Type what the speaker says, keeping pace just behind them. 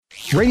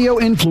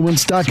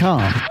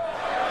RadioInfluence.com.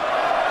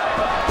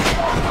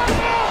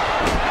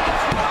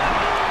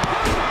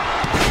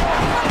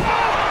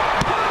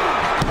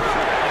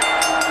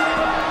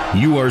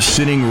 You are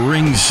sitting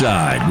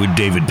ringside with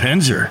David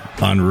Penzer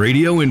on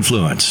Radio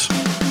Influence.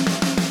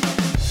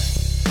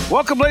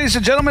 Welcome, ladies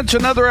and gentlemen, to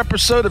another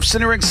episode of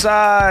Sitting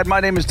Ringside.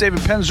 My name is David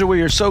Penzer.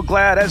 We are so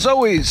glad, as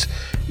always,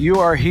 you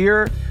are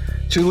here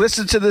to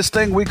listen to this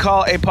thing we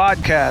call a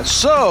podcast.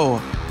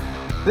 So,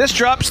 this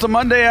drops the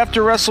Monday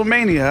after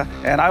WrestleMania,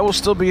 and I will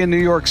still be in New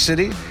York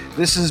City.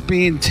 This is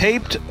being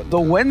taped the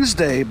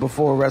Wednesday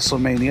before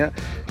WrestleMania,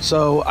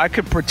 so I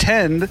could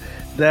pretend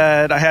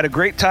that I had a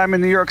great time in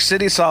New York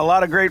City, saw a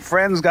lot of great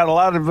friends, got a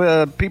lot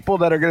of people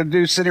that are going to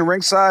do Sitting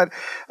Ringside,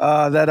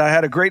 that I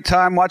had a great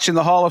time watching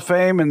the Hall of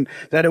Fame, and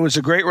that it was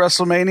a great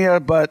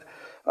WrestleMania, but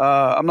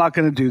I'm not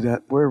going to do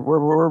that. We're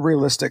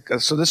realistic.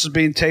 So this is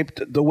being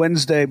taped the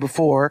Wednesday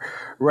before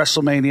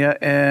WrestleMania,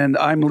 and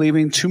I'm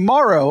leaving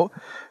tomorrow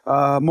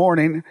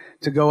morning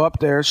to go up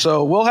there.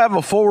 So we'll have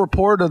a full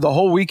report of the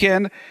whole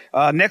weekend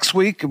next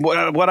week.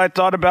 What I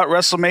thought about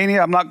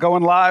WrestleMania. I'm not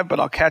going live, but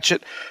I'll catch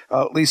it,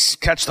 at least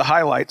catch the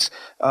highlights.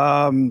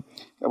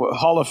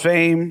 Hall of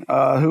Fame,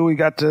 who we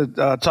got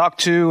to talk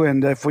to,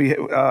 and if we're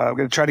going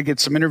to try to get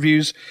some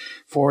interviews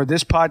for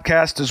this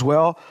podcast as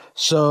well.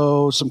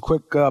 So some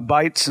quick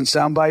bites and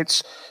sound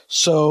bites.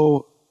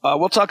 So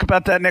we'll talk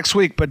about that next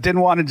week, but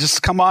didn't want to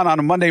just come on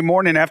a Monday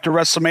morning after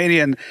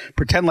WrestleMania and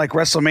pretend like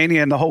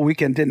WrestleMania and the whole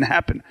weekend didn't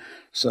happen.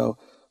 So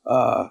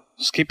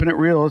just keeping it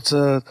real. It's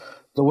the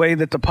way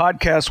that the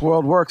podcast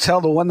world works.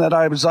 Hell, the one that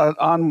I was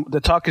on, the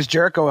Talk is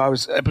Jericho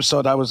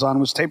episode I was on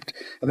was taped,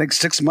 I think,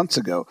 6 months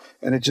ago,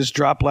 and it just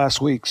dropped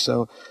last week.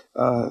 So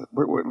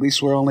at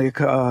least we're only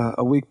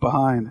a week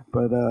behind.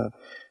 But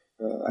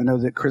I know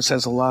that Chris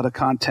has a lot of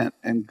content,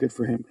 and good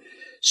for him.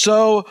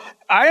 So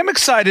I am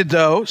excited,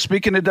 though,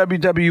 speaking of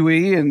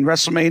WWE and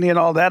WrestleMania and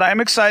all that, I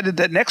am excited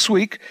that next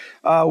week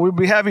we'll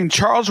be having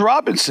Charles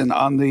Robinson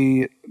on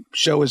the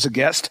show as a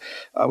guest.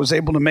 I was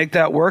able to make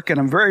that work, and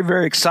I'm very,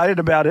 very excited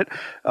about it.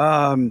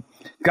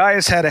 Guy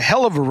has had a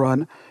hell of a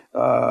run,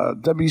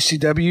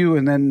 WCW,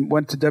 and then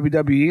went to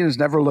WWE and has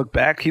never looked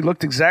back. He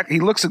looks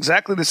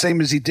exactly the same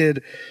as he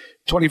did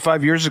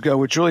 25 years ago,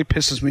 which really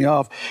pisses me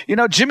off. You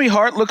know, Jimmy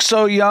Hart looks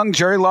so young,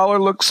 Jerry Lawler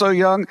looks so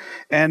young,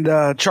 and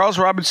Charles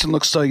Robinson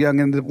looks so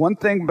young. And the one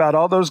thing about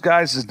all those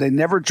guys is they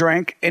never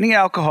drank any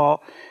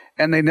alcohol,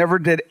 and they never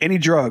did any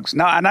drugs.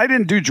 Now, and I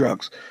didn't do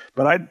drugs,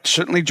 but I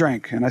certainly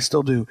drank, and I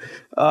still do.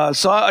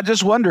 So I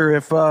just wonder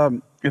if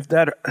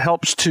that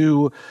helps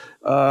to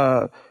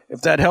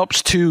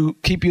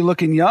keep you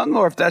looking young,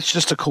 or if that's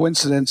just a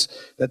coincidence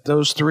that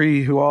those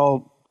three who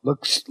all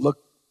look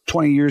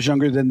 20 years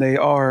younger than they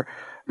are.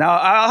 Now,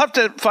 I'll have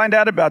to find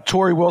out about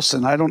Tori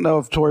Wilson. I don't know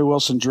if Tori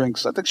Wilson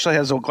drinks. I think she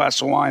has a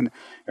glass of wine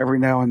every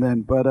now and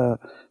then, but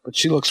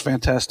she looks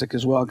fantastic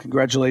as well.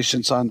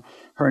 Congratulations on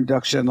her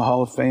induction in the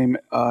Hall of Fame,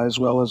 as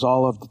well as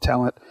all of the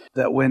talent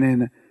that went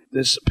in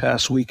this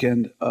past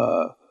weekend.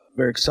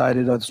 Very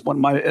excited. It's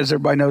as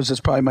everybody knows, it's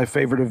probably my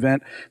favorite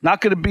event.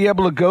 Not going to be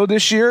able to go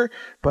this year,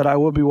 but I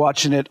will be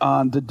watching it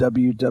on the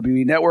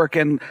WWE Network.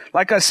 And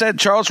like I said,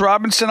 Charles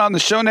Robinson on the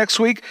show next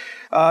week.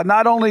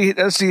 Not only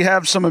does he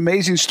have some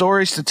amazing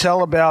stories to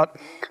tell about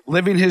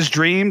living his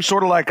dream,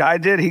 sort of like I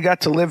did, he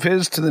got to live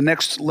his to the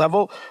next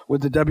level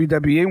with the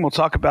WWE, and we'll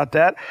talk about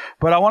that.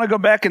 But I want to go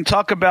back and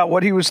talk about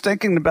what he was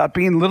thinking about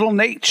being Little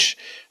Nate.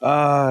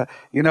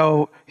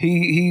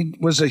 He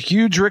was a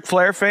huge Ric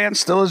Flair fan,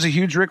 still is a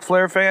huge Ric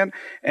Flair fan,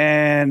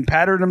 and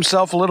patterned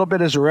himself a little bit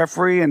as a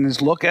referee and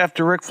his look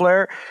after Ric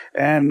Flair,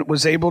 and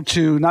was able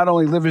to not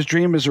only live his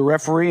dream as a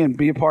referee and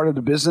be a part of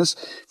the business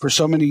for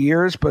so many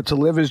years, but to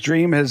live his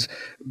dream as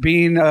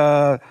being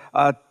a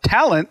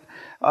talent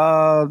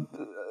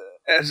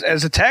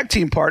as a tag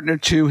team partner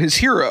to his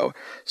hero.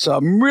 So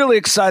I'm really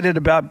excited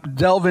about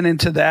delving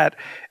into that.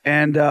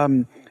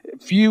 And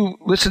if you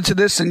listen to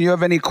this and you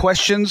have any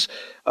questions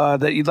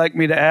that you'd like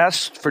me to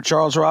ask for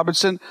Charles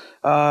Robinson,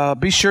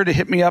 be sure to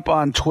hit me up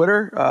on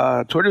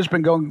Twitter. Twitter's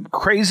been going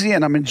crazy,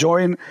 and I'm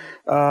enjoying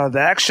the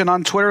action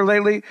on Twitter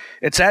lately.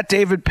 It's at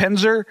David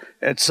Penzer.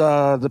 It's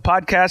the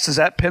podcast is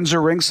at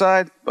Penzer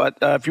Ringside. But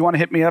if you want to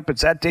hit me up,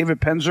 it's at David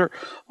Penzer,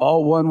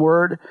 all one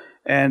word.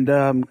 And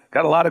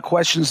got a lot of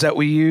questions that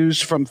we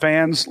used from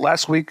fans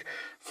last week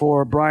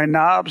for Brian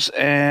Knobs,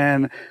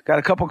 and got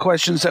a couple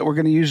questions that we're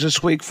going to use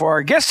this week for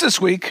our guest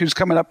this week, who's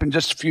coming up in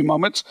just a few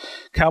moments,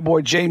 Cowboy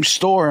James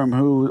Storm,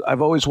 who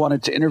I've always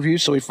wanted to interview,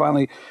 so we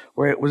finally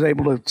was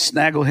able to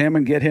snaggle him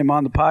and get him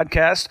on the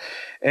podcast.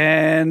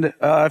 And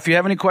if you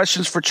have any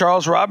questions for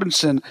Charles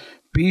Robinson,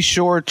 be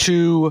sure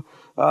to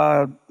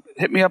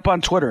hit me up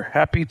on Twitter.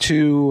 Happy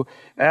to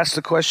ask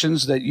the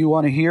questions that you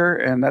want to hear,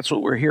 and that's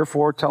what we're here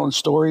for, telling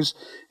stories,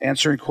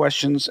 answering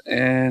questions,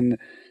 and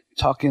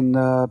talking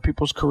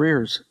people's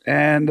careers.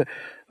 And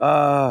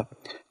to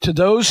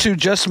those who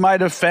just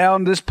might have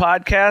found this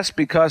podcast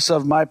because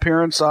of my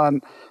appearance on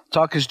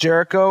Talk is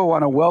Jericho, I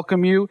want to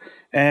welcome you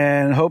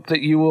and hope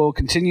that you will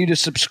continue to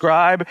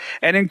subscribe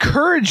and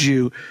encourage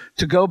you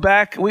to go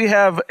back. We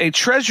have a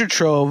treasure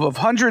trove of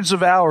hundreds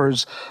of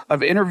hours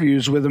of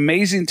interviews with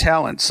amazing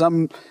talent,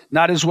 some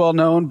not as well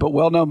known, but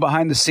well known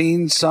behind the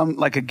scenes, some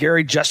like a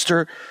Gary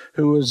Juster,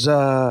 who is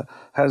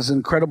has an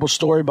incredible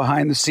story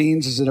behind the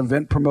scenes as an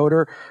event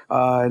promoter,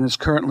 and is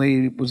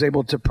currently was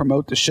able to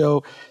promote the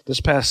show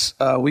this past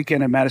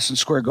weekend at Madison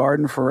Square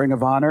Garden for Ring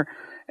of Honor,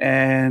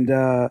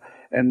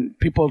 and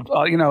people,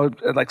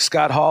 like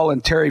Scott Hall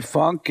and Terry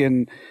Funk,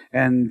 and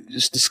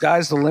just the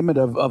sky's the limit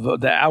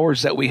of the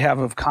hours that we have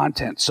of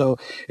content. So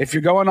if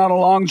you're going on a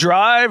long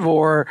drive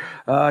or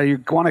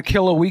you want to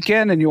kill a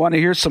weekend and you want to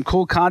hear some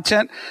cool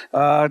content,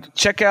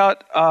 check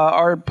out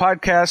our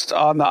podcast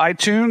on the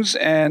iTunes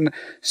and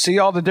see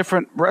all the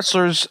different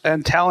wrestlers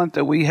and talent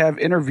that we have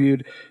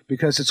interviewed,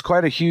 because it's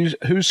quite a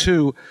who's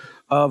who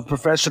of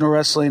professional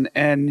wrestling,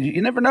 and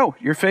you never know.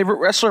 Your favorite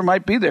wrestler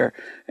might be there,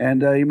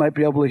 and you might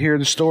be able to hear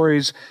the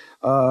stories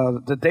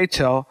that they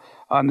tell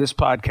on this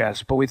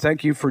podcast. But we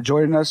thank you for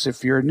joining us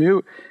if you're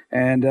new,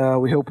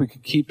 and we hope we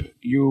can keep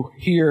you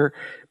here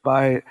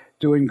by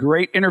doing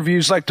great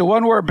interviews like the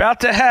one we're about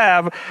to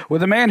have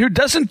with a man who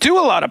doesn't do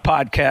a lot of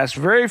podcasts,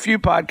 very few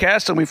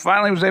podcasts, and we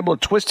finally was able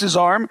to twist his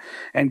arm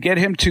and get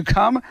him to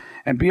come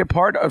and be a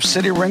part of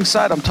City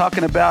Ringside. I'm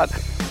talking about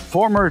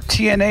former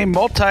TNA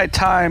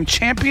multi-time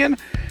champion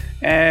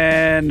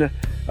and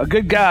a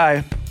good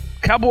guy,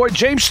 Cowboy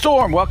James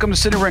Storm. Welcome to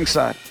City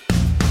Ringside.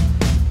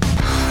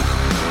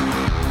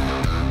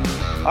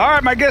 All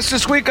right, my guest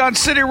this week on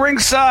City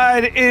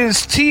Ringside is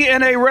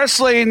TNA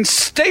Wrestling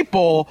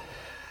staple.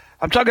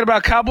 I'm talking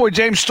about Cowboy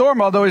James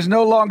Storm, although he's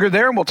no longer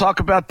there, and we'll talk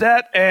about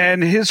that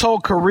and his whole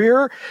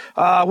career.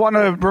 I want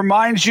to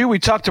remind you, we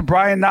talked to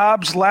Brian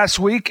Knobbs last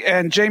week,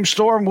 and James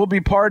Storm will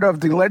be part of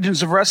the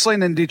Legends of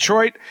Wrestling in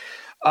Detroit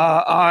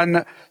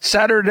on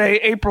Saturday,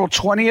 April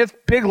 20th.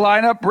 Big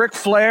lineup: Ric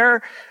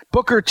Flair,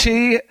 Booker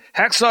T,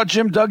 Hacksaw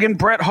Jim Duggan,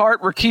 Bret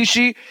Hart,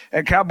 Rikishi,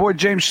 and Cowboy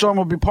James Storm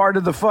will be part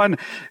of the fun.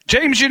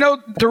 James,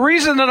 the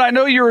reason that I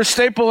know you're a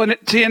staple in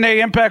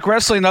TNA Impact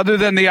Wrestling, other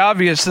than the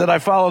obvious that I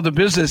follow the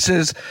business,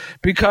 is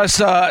because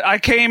I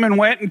came and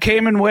went, and had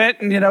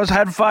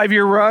a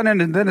 5-year run,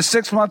 and then a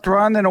 6-month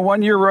run, then a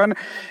 1-year run,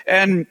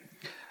 and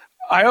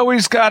I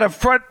always got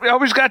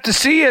to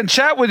see you and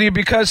chat with you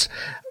because,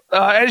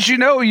 as you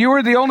know, you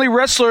were the only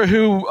wrestler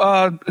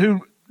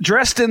who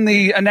dressed in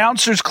the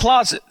announcer's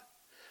closet.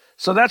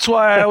 So that's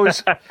why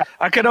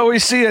I could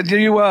always see it.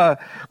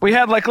 We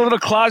had like a little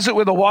closet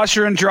with a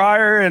washer and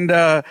dryer, and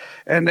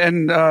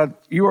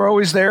you were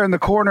always there in the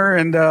corner,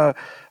 and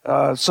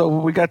so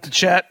we got to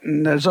chat,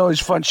 and it was always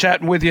fun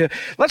chatting with you.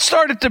 Let's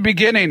start at the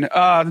beginning.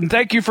 And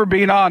thank you for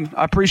being on.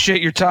 I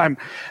appreciate your time.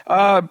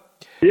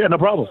 Yeah, no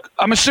problem.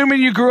 I'm assuming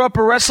you grew up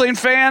a wrestling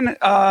fan.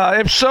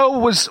 If so,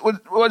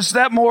 was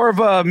that more of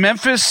a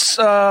Memphis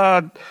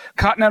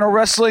Continental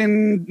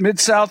Wrestling,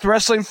 Mid-South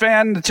Wrestling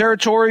fan, the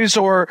territories,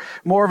 or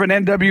more of an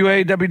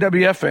NWA,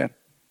 WWF fan?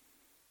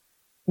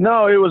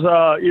 No, it was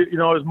it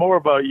was more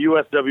of a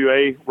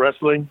USWA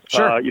wrestling.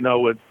 Sure.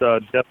 With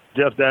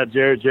Jeff's dad,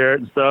 Jarrett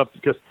and stuff,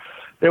 because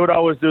they would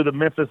always do the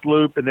Memphis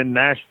loop and then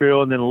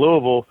Nashville and then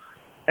Louisville.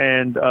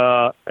 And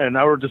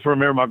I would just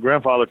remember my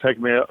grandfather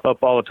taking me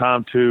up all the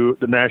time to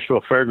the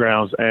Nashville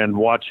Fairgrounds and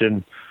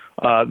watching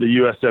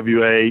the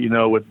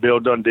USWA, with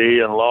Bill Dundee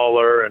and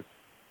Lawler and,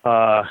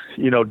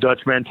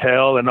 Dutch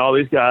Mantell and all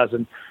these guys.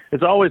 And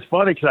it's always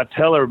funny because I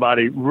tell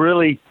everybody,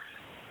 really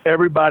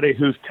everybody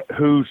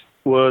who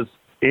was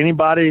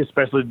anybody,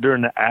 especially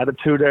during the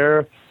Attitude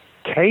Era,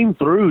 came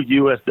through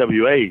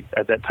USWA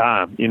at that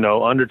time.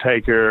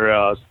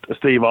 Undertaker,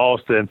 Steve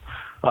Austin,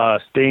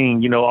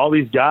 Sting, all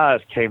these guys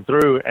came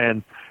through,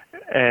 and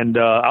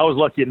I was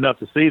lucky enough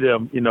to see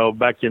them,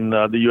 back in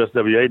the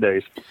USWA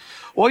days.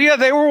 Well, yeah,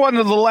 they were one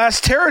of the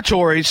last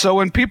territories. So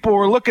when people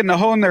were looking to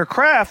hone their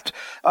craft,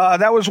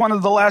 that was one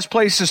of the last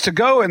places to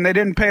go. And they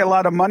didn't pay a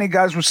lot of money.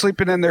 Guys were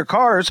sleeping in their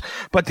cars.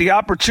 But the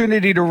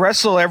opportunity to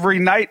wrestle every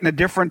night in a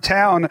different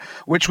town,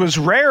 which was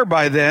rare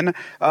by then,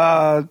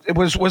 it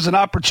was an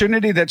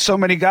opportunity that so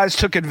many guys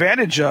took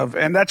advantage of.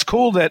 And that's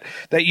cool that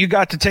you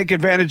got to take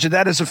advantage of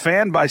that as a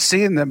fan by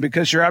seeing them,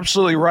 because you're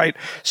absolutely right.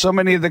 So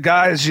many of the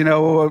guys,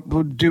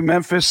 would do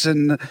Memphis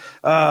and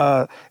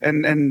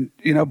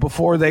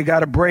before they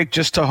got a break,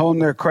 just to hone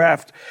their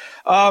craft.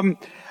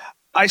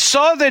 I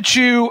saw that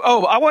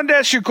I wanted to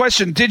ask you a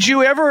question. Did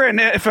you ever, and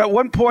if at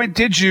one point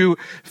did you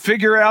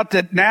figure out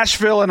that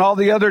Nashville and all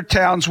the other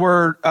towns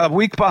were a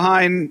week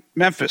behind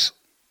Memphis?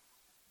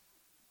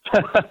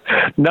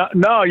 No,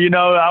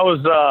 I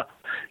was,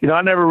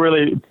 I never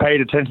really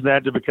paid attention to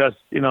that just because,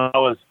 I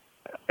was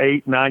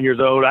 8, 9 years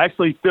old. I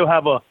actually still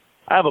have a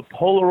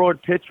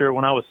Polaroid picture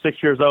when I was 6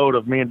 years old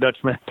of me and Dutch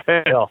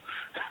Mantell.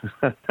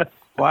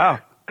 Wow.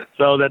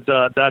 So that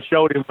I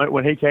showed him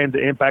when he came to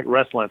Impact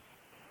Wrestling,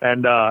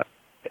 and I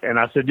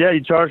said, "Yeah,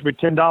 you charged me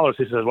 $10."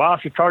 He says, "Well, I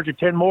should charge you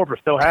 10 more for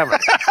still having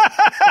it."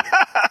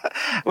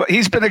 Well,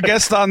 he's been a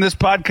guest on this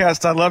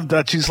podcast. I love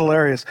Dutch; he's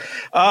hilarious.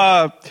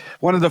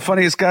 One of the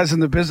funniest guys in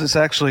the business,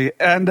 actually.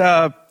 And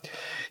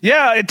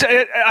Yeah,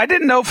 I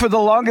didn't know for the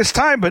longest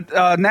time, but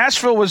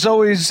Nashville was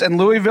always, and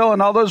Louisville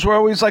and all those were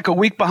always like a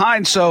week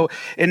behind. So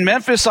in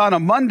Memphis on a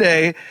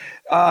Monday,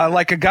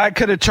 like a guy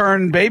could have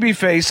turned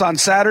babyface on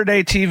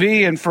Saturday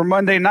TV and for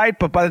Monday night,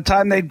 but by the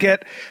time they'd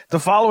get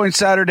the following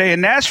Saturday in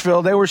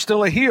Nashville, they were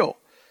still a heel.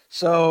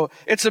 So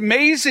it's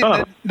amazing.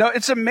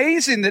 It's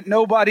amazing that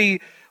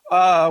nobody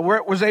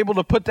was able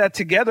to put that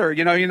together.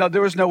 You know,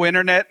 there was no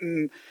internet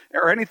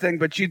or anything,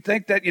 but you'd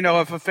think that,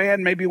 if a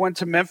fan maybe went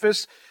to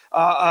Memphis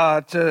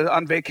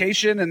on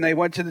vacation and they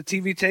went to the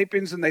TV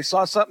tapings and they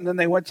saw something, then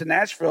they went to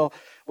Nashville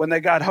when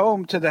they got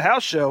home to the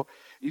house show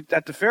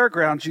at the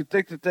fairgrounds, you'd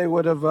think that they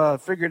would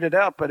have figured it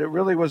out, but it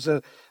really was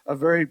a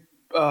very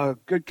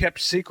good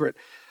kept secret.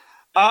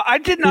 I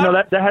did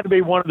not. That had to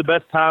be one of the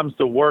best times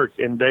to work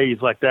in days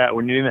like that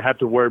when you didn't have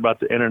to worry about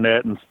the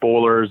internet and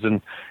spoilers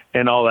and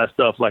all that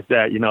stuff like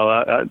that.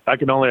 I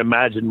can only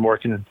imagine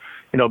working,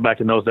 back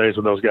in those days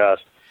with those guys.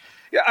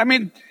 Yeah, I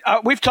mean,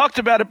 we've talked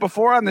about it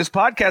before on this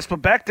podcast,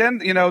 but back then,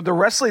 the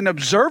Wrestling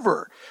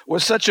Observer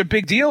was such a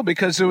big deal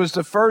because it was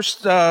the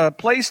first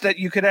place that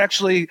you could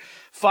actually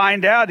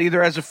find out,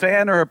 either as a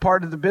fan or a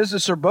part of the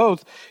business or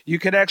both. You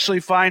could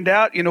actually find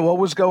out, what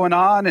was going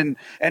on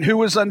and who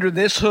was under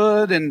this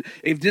hood and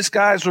if these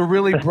guys were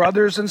really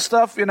brothers and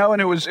stuff, and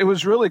it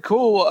was really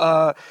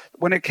cool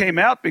when it came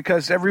out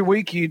because every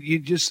week you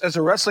just, as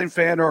a wrestling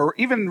fan or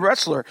even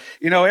wrestler,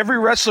 every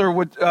wrestler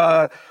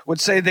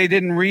would say they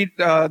didn't read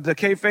the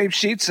kayfabe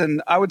sheets,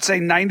 and I would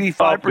say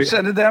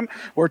 95% of them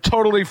were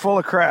totally full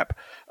of crap.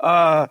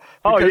 And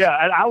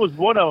I was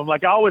one of them.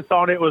 Like, I always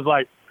thought it was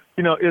like,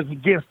 it was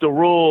against the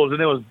rules,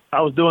 and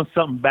I was doing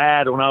something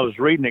bad when I was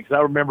reading it because I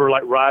remember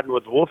like riding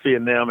with Wolfie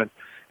and them, and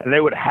they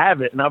would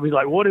have it, and I'd be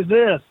like, "What is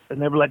this?"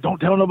 And they'd be like, "Don't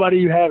tell nobody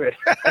you have it."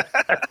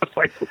 I was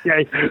like,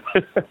 "Okay."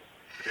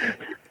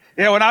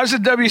 Yeah, when I was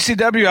at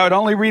WCW, I would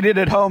only read it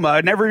at home.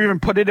 I'd never even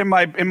put it in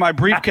my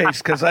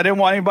briefcase because I didn't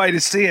want anybody to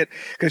see it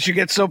because you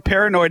get so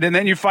paranoid. And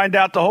then you find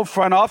out the whole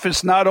front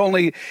office not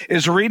only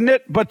is reading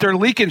it, but they're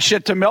leaking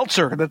shit to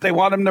Meltzer that they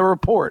want him to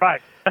report.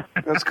 Right.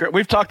 That's great.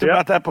 We've talked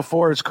about that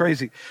before. It's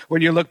crazy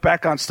when you look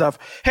back on stuff.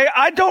 Hey,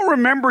 I don't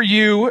remember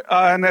you,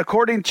 and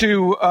according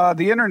to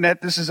the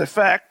internet, this is a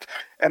fact.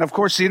 And of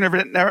course, the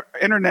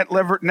internet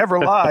never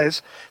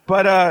lies.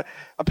 But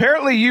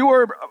apparently, you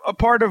were a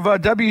part of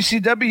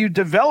WCW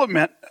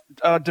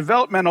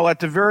developmental at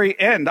the very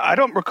end. I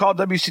don't recall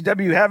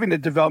WCW having a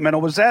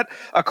developmental. Was that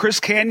a Chris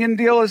Kanyon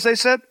deal, as they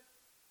said?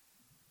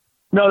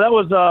 No, that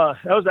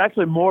was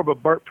actually more of a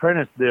Burt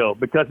Prentice deal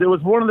because it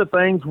was one of the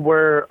things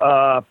where,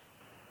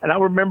 and I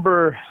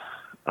remember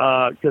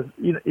because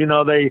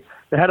they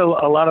had a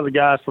lot of the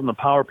guys from the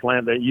power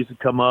plant that used to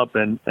come up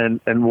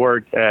and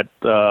work at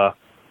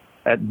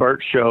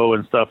Burt's show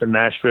and stuff in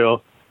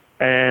Nashville.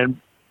 And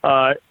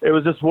it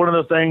was just one of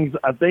those things.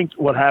 I think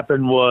what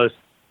happened was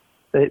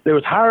they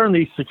was hiring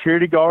these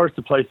security guards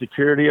to play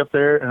security up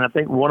there. And I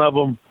think one of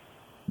them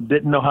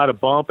didn't know how to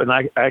bump. And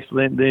I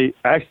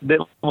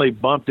accidentally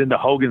bumped into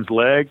Hogan's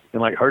leg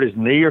and like hurt his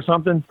knee or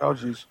something. Oh,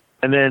 geez.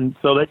 And then,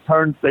 so they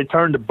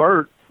turned to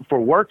Burt for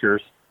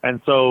workers.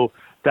 And so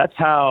that's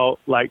how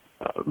like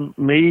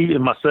me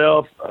and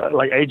myself,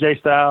 like AJ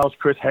Styles,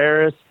 Chris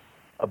Harris,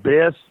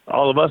 Abyss,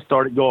 all of us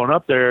started going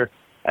up there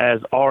as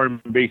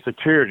R&B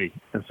security.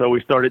 And so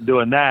we started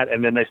doing that.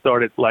 And then they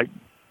started like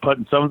put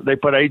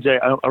AJ,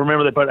 I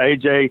remember they put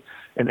AJ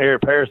and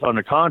Eric Paris on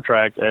the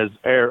contract as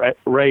Air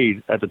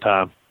Raid at the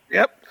time.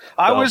 Yep.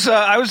 I was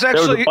actually,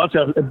 there was a bunch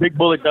of, Big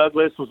Bully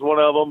Douglas was one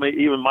of them.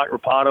 Even Mike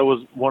Rapato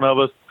was one of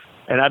us.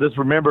 And I just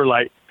remember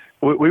like,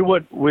 we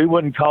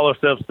wouldn't call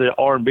ourselves the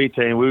R&B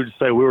team. We would just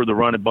say we were the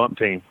run and bump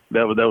team.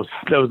 That was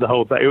the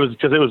whole thing. It was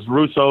because it was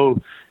Russo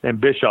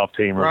and Bischoff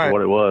team, or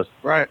what it was.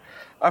 Right.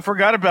 I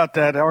forgot about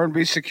that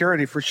R&B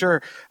security for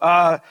sure.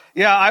 Yeah,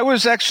 I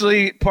was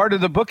actually part of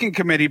the booking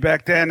committee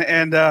back then,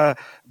 and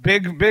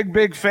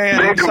big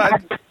fan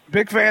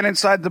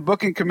inside the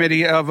booking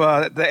committee of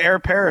the Air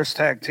Paris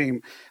tag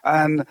team,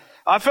 and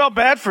I felt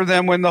bad for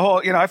them when the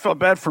whole, I felt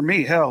bad for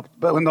me,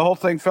 but when the whole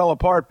thing fell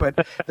apart,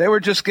 but they were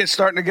just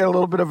starting to get a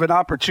little bit of an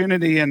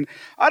opportunity. And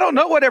I don't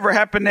know whatever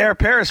happened to Air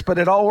Paris, but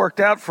it all worked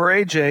out for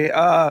AJ.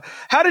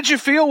 How did you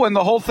feel when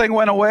the whole thing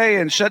went away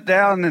and shut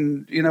down?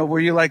 And, were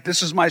you like,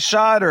 this is my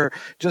shot, or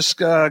just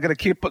going to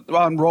keep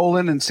on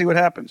rolling and see what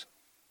happens?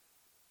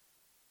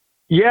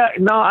 Yeah,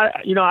 no, I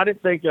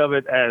didn't think of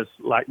it as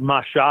like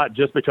my shot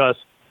just because,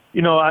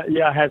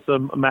 I had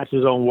some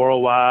matches on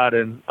Worldwide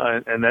and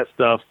that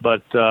stuff,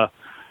 but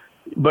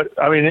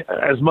I mean,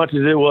 as much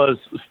as it was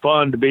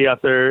fun to be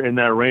out there in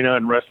that arena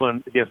and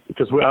wrestling against,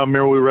 because I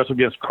remember we wrestled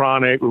against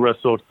Chronic, we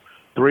wrestled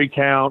 3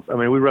 Count. I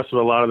mean, we wrestled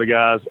a lot of the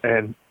guys,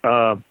 and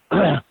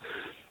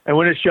and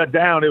when it shut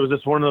down, it was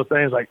just one of those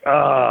things like,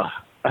 I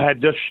had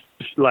just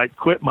like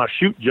quit my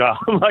shoot job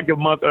like a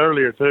month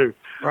earlier too.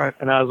 Right.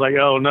 And I was like,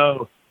 oh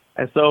no.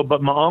 And so,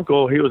 but my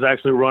uncle, he was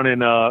actually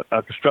running a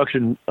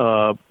construction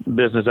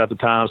business at the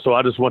time. So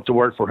I just went to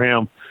work for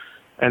him.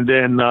 And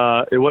then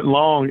it wasn't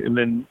long. And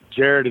then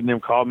Jared and them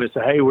called me and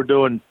said, hey, we're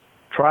doing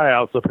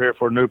tryouts up here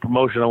for a new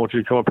promotion. I want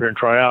you to come up here and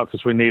try out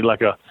because we need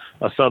like a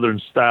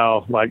Southern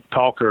style like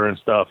talker and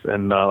stuff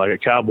and like a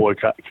cowboy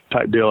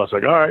type deal. I was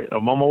like, all right,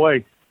 I'm on my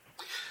way.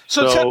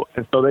 So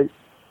they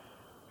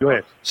go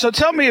ahead. So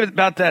tell me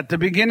about that. The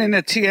beginning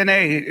of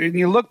TNA, and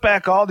you look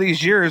back all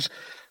these years.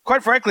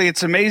 Quite frankly,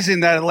 it's amazing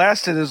that it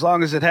lasted as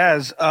long as it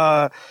has,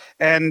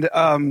 and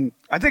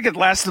I think it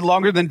lasted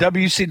longer than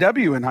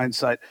WCW in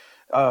hindsight.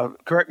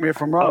 Correct me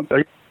if I'm wrong.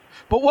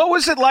 But what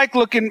was it like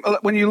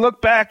when you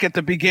look back at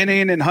the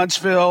beginning in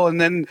Huntsville and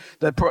then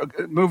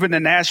moving to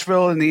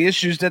Nashville and the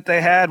issues that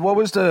they had? What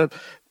was the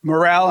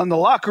morale in the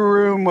locker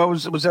room?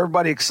 Was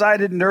everybody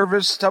excited,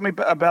 nervous? Tell me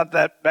about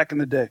that back in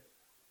the day.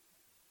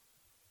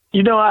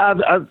 You know,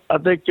 I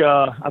think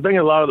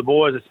a lot of the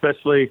boys,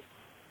 especially,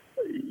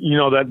 you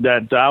know,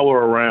 that I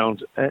were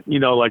around, you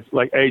know, like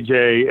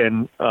AJ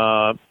and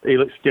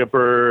Elix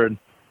Skipper and,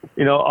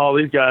 you know, all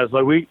these guys,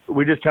 like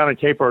we just kind of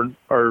kept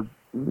our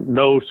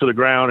nose to the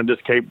ground and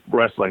just kept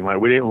wrestling. Like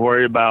we didn't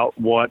worry about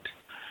what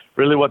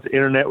the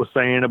internet was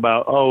saying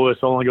about, oh, it's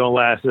only going to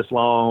last this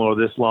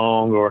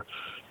long, or,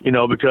 you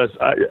know, because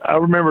I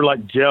remember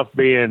like Jeff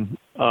being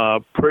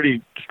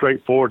pretty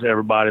straightforward to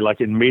everybody,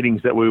 like in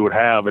meetings that we would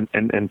have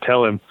and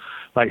tell him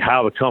like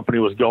how the company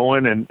was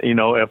going and, you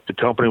know, if the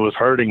company was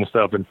hurting and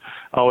stuff. And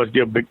I always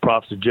give big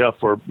props to Jeff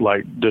for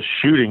like just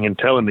shooting and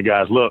telling the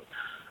guys, look,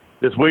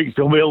 this week's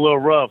going to be a little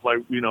rough. Like,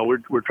 you know,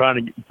 we're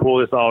trying to pull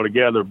this all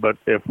together, but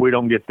if we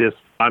don't get this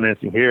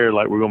financing here,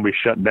 like we're going to be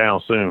shut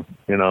down soon,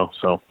 you know,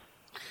 so.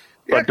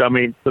 Yeah. But I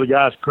mean, to the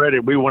guys'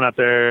 credit, we went out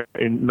there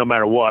and no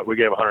matter what, we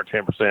gave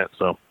 110%.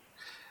 So.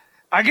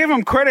 I give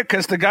them credit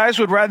because the guys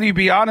would rather you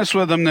be honest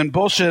with them than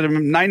bullshit them.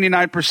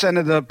 99%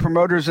 of the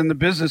promoters in the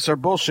business are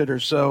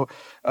bullshitters. So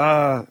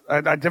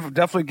I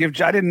definitely give.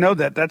 I didn't know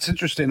that. That's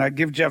interesting. I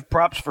give Jeff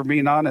props for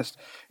being honest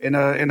in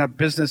a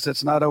business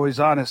that's not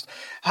always honest.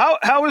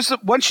 How was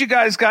it once you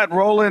guys got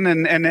rolling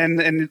and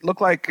it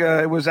looked like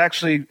it was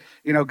actually,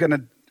 you know,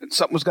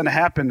 something was gonna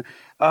happen?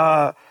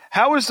 How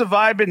was the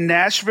vibe in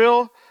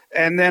Nashville?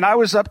 And then I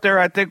was up there,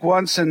 I think,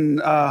 once and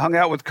hung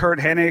out with Kurt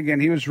Hennig,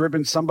 and he was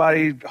ribbing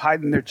somebody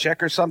hiding their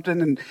check or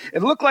something. And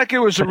it looked like it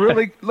was a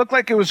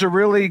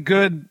really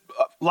good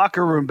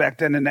locker room back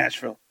then in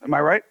Nashville. Am I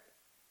right?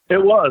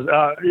 It was.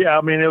 Yeah,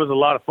 I mean, it was a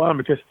lot of fun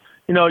because,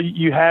 you know,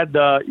 you had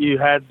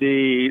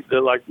the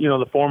like, you know,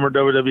 the former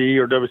WWE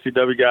or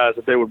WCW guys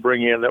that they would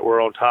bring in that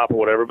were on top or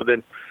whatever. But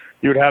then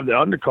you would have the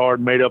undercard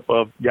made up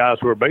of guys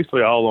who are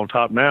basically all on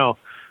top now.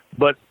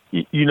 But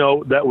you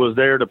know, that was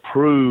there to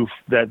prove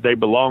that they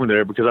belonged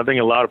there because I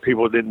think a lot of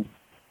people didn't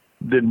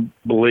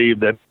believe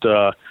that,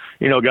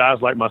 you know,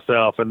 guys like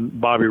myself and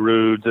Bobby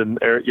Roodes and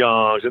Eric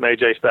Youngs and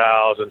AJ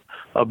Styles and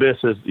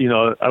Abysses, you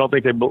know, I don't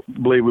think they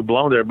believe we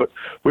belong there. But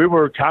we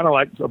were kind of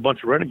like a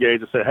bunch of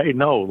renegades that said, hey,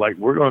 no, like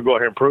we're going to go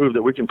ahead and prove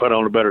that we can put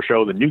on a better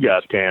show than you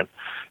guys can.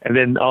 And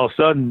then all of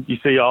a sudden you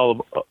see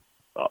all of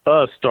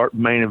us start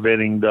main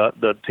eventing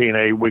the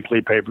TNA weekly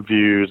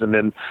pay-per-views and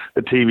then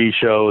the TV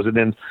shows. And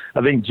then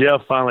I think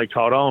Jeff finally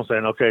caught on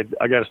saying, okay,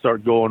 I got to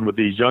start going with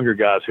these younger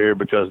guys here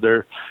because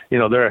they're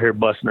out here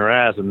busting their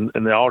ass and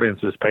the audience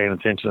is paying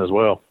attention as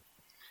well.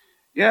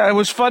 Yeah, it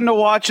was fun to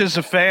watch as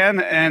a fan.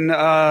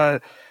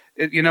 And,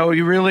 you know,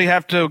 you really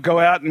have to go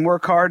out and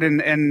work hard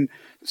and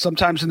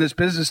sometimes in this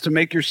business to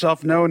make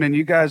yourself known, and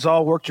you guys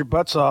all worked your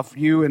butts off.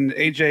 You and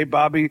AJ,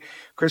 Bobby,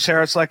 Chris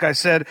Harris, like I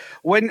said.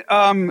 When did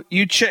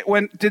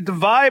the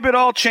vibe at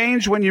all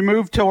change when you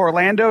moved to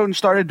Orlando and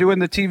started doing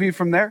the TV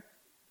from there?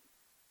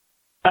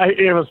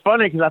 It was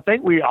funny because I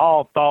think we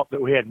all thought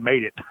that we had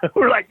made it.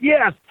 We're like,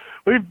 yes,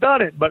 we've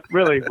done it, but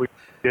really we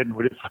didn't.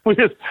 We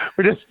just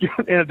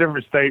in a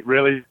different state,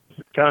 really.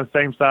 Kind of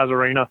same size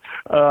arena.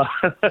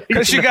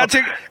 Because you got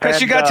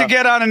to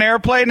get on an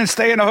airplane and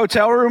stay in a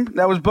hotel room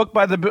that was booked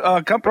by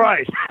the company.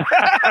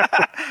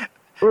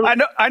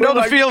 Right. I know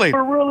the feeling.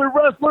 We're really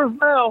wrestlers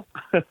now.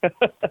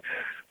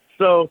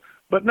 So,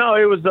 but no,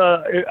 it was.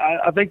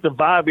 I think the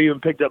vibe even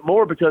picked up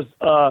more because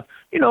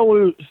you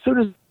know, as soon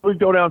as we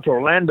go down to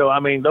Orlando, I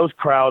mean, those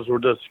crowds were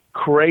just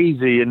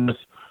crazy and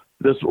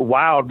this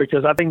wild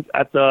because I think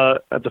at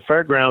the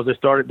fairgrounds they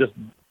started just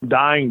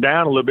dying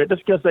down a little bit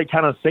just because they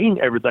kind of seen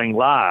everything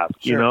live.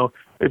 Sure. You know,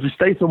 if you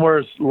stay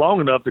somewhere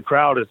long enough, the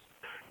crowd is,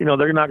 you know,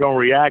 they're not going to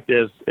react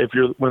as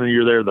when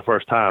you're there the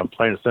first time,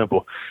 plain and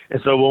simple.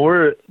 And so when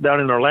we're down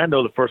in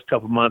Orlando the first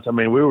couple of months, I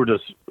mean, we were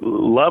just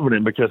loving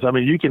it because, I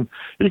mean, you can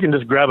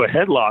just grab a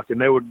headlock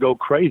and they would go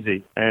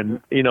crazy.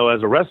 And, you know,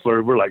 as a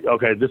wrestler, we're like,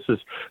 okay, this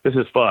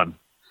is fun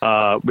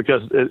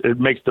because it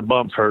makes the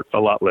bumps hurt a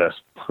lot less.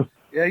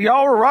 Yeah,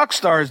 y'all were rock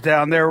stars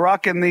down there,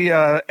 rocking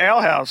the Ale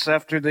House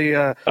after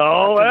the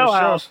Ale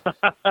House.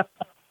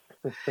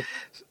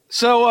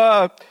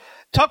 So,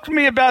 talk to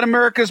me about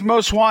America's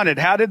Most Wanted.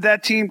 How did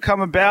that team come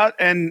about,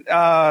 and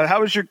how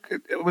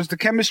was the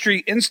chemistry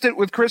instant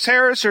with Chris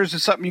Harris, or is it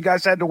something you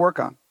guys had to work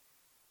on?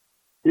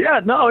 Yeah,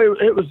 no,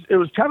 it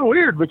was kind of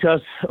weird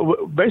because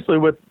basically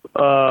with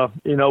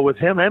you know, with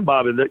him and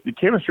Bobby, the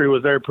chemistry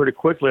was there pretty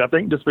quickly. I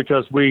think just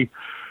because we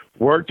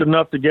worked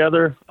enough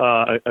together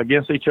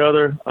against each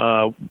other,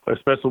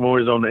 especially when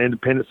we was on the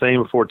independent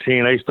scene before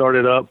TNA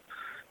started up.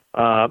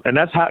 And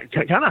that's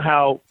kind of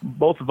how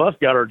both of us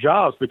got our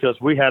jobs, because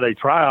we had a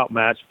tryout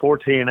match for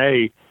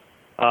TNA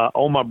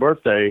on my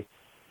birthday.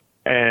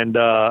 And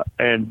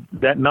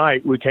that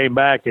night we came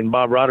back, and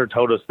Bob Ryder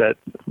told us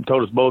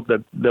both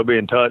that they'll be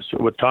in touch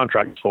with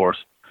contracts for us.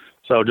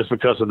 So just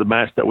because of the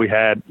match that we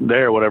had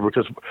there, or whatever,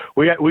 because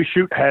we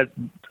had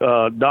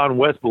Don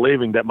West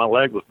believing that my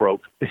leg was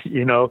broke,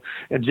 you know,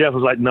 and Jeff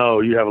was like, "No,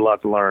 you have a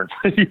lot to learn.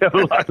 You have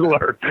a lot to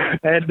learn."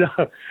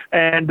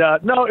 And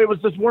no, it was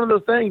just one of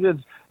those things.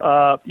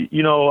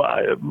 You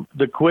know,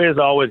 the quiz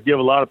I always give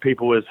a lot of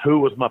people is, who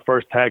was my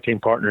first tag team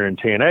partner in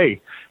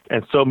TNA?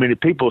 And so many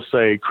people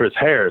say Chris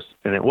Harris,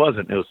 and it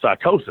wasn't. It was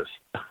Psychosis.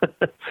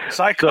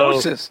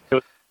 Psychosis.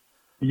 So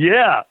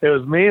it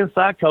was me and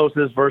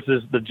Psychosis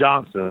versus the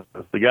Johnsons,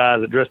 the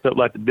guys that dressed up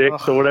like the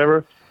Dicks or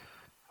whatever.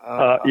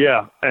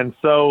 Yeah. And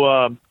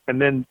so,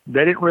 and then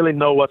they didn't really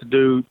know what to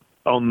do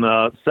on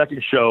the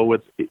second show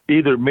with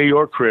either me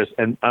or Chris.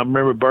 And I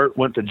remember Bert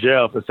went to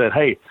Jeff and said,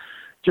 "Hey,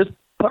 just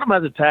put them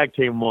as a tag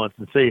team once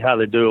and see how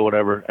they do or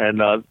whatever."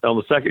 And on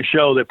the second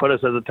show, they put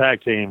us as a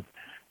tag team.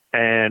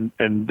 And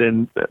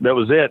then that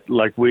was it.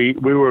 Like we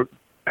were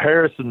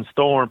Harris and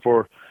Storm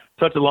for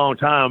such a long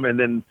time. And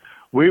then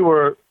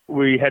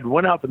we had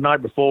went out the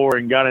night before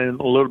and got in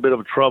a little bit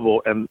of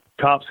trouble, and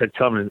cops had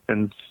come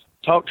and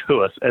talked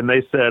to us, and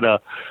they said,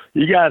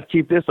 "You guys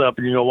keep this up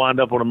and you're going to wind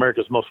up on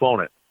America's Most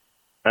Wanted."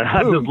 And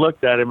I just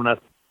looked at him and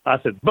I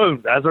said,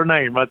 "Boom, that's our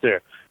name right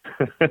there."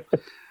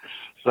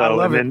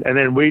 And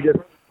then we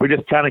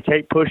just kind of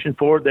kept pushing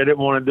forward. They didn't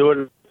want to do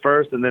it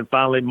first, and then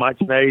finally Mike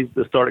Snays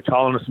started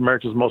calling us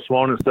America's Most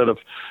Wanted instead of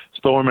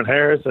Storm and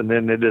Harris, and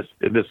then it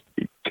just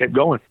kept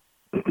going.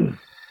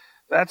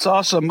 That's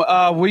awesome.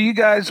 Were you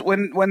guys,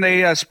 when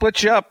they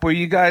split you up, were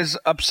you guys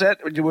upset?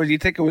 Or do you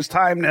think it was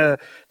time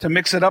to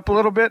mix it up a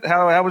little bit?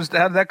 How did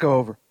that go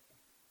over?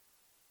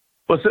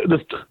 Well,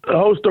 the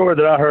whole story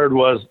that I heard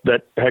was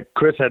that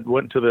Chris had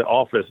went to the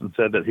office and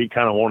said that he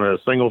kind of wanted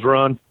a singles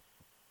run,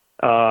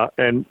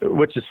 and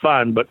which is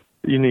fine, but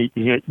you need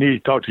to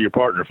talk to your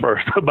partner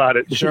first about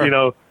it. Sure. You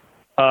know,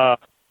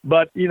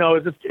 but you know,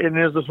 it's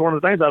just one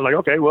of the things. I was like,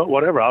 okay, well,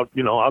 whatever. I'll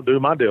do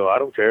my deal. I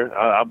don't care.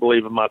 I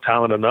believe in my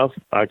talent enough.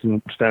 I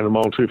can stand on my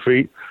own 2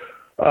 feet.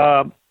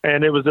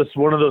 And it was just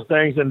one of those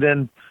things. And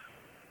then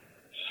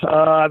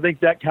I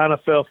think that kind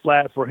of fell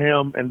flat for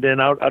him. And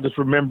then I just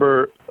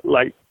remember,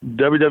 like,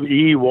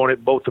 WWE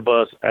wanted both of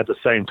us at the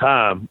same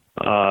time,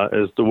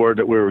 is the word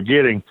that we were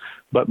getting.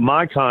 But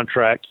my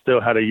contract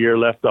still had a year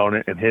left on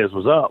it, and his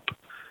was up.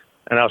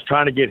 And I was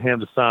trying to get him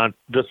to sign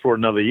just for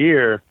another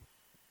year,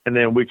 and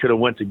then we could have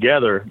went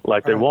together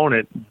like they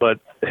wanted,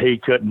 but he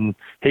couldn't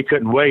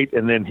wait.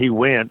 And then he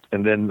went,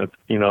 and then,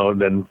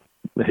 then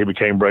he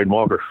became Braden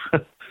Walker.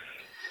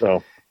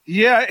 So.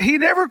 Yeah, he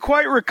never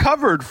quite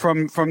recovered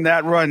from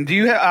that run.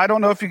 I don't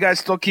know if you guys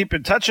still keep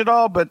in touch at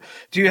all, but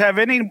do you have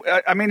any?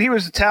 I mean, he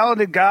was a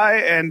talented guy,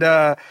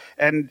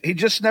 and he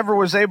just never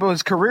was able.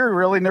 His career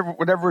really never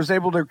was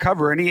able to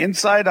recover. Any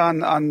insight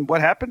on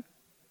what happened?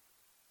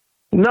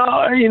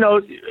 No, you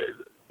know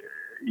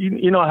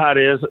how it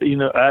is.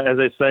 As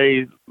they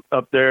say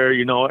up there,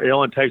 it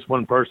only takes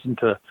one person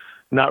to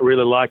not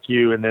really like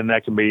you, and then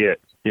that can be it.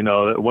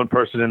 One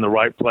person in the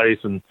right place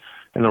and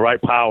in the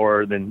right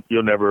power, then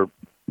you'll never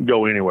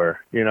go anywhere.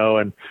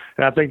 And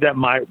I think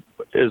that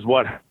is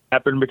what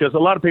happened, because a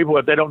lot of people,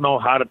 if they don't know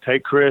how to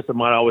take Chris, they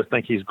might always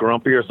think he's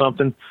grumpy or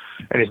something,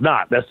 and he's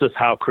not. That's just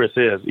how Chris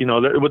is.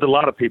 With a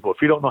lot of people,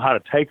 if you don't know how to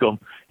take them,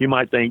 you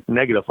might think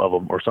negative of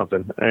them or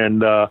something.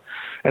 And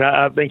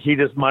I think he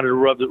just might have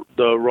rubbed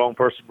the wrong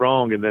person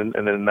wrong, and then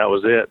that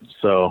was it.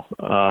 So,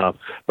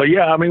 but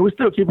yeah, I mean, we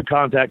still keep in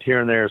contact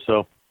here and there.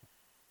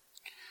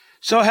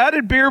 So how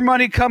did Beer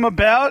Money come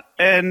about,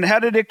 and how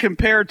did it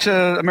compare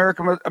to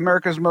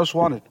America's Most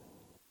Wanted?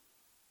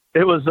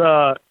 It was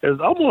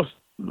almost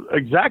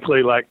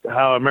exactly like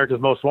how America's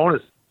Most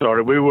Wanted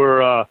started. We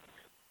were,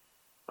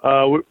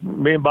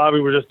 me and Bobby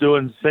were just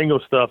doing single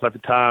stuff at the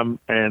time,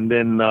 and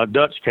then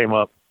Dutch came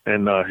up,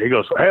 and he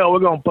goes, "Hell, we're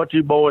going to put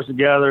you boys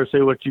together,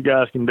 see what you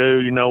guys can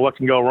do. What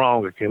can go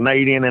wrong? A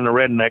Canadian and a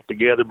redneck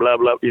together, blah,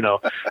 blah,"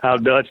 how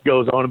Dutch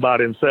goes on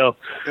about himself.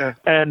 Yeah.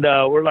 And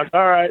we're like,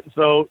 all right.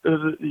 So it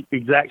was the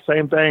exact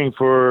same thing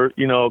for,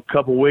 a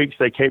couple weeks.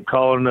 They kept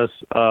calling us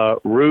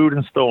Rude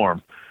and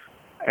Storm.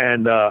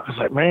 And I was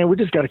like, man, we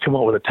just got to come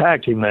up with a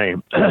tag team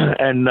name.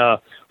 And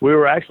we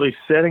were actually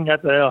sitting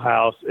at the L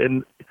House.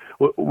 And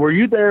were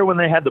you there when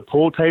they had the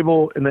pool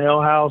table in the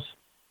L House?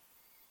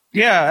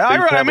 Yeah, I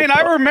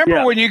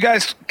remember when you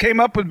guys came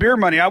up with Beer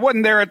Money. I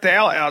wasn't there at the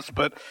L House,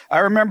 but I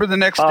remember the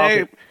next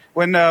day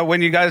when I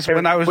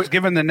was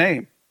given the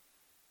name.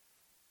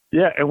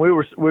 Yeah, and we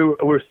were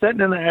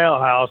sitting in the L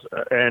House,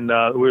 and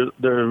we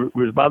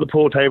was by the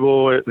pool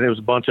table, and there was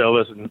a bunch of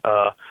us, and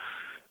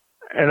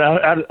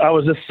I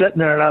was just sitting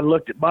there, and I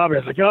looked at Bobby. I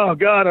was like, "Oh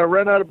God, I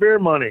ran out of beer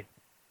money,"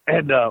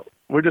 and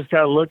we just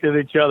kind of looked at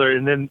each other,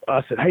 and then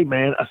I said, "Hey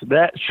man," I said,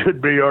 "that should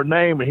be our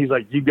name," and he's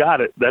like, "You got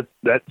it. That's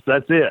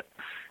it."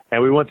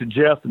 And we went to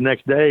Jeff the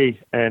next day,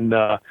 and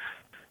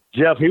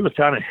Jeff, he was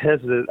kind of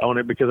hesitant on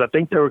it because I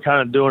think they were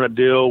kind of doing a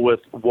deal with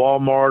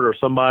Walmart or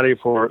somebody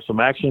for some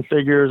action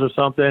figures or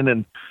something.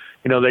 And,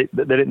 they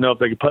didn't know if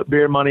they could put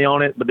beer money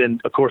on it. But then,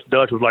 of course,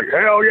 Dutch was like,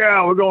 hell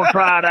yeah, we're going to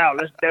try it out.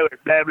 Let's do it,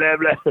 blah, blah,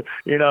 blah,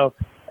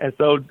 And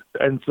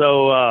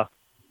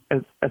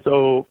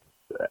so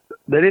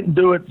they didn't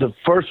do it the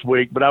first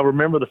week, but I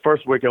remember the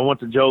first week I went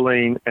to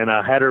Jolene and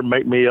I had her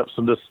make me up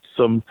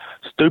some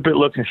stupid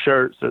looking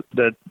shirts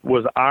that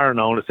was iron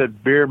on. It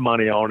said beer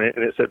money on it,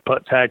 and it said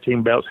put tag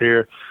team belts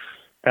here.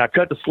 And I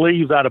cut the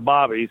sleeves out of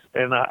Bobby's,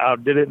 and I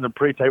did it in the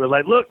pre-tape. I was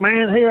like, look,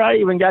 man, here, I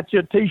even got you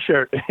a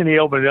T-shirt. And he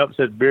opened it up and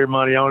said beer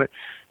money on it.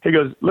 He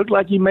goes, look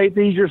like you made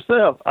these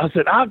yourself. I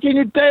said, how can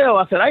you tell?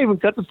 I said, I even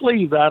cut the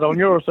sleeves out on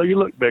yours so you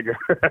look bigger.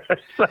 But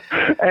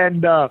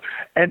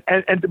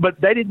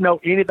they didn't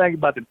know anything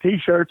about the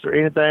T-shirts or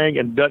anything.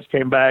 And Dutch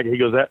came back. And he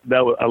goes, I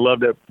love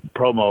that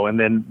promo. And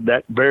then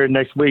that very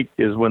next week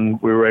is when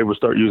we were able to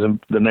start using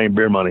the name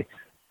Beer Money.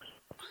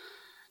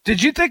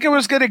 Did you think it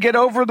was going to get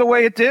over the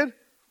way it did?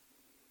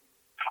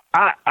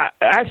 I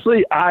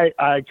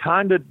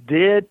kind of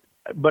did,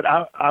 but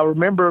I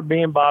remember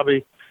me and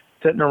Bobby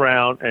sitting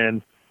around,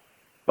 and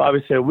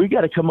Bobby said, we got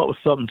to come up with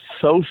something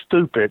so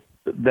stupid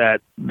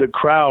that the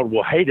crowd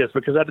will hate us,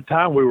 because at the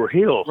time we were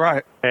heels.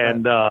 Right.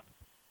 And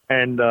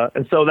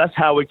so that's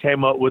how we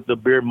came up with the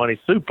Beer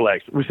Money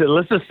Suplex. We said,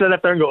 let's just sit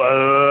up there and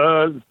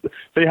go,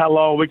 see how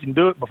long we can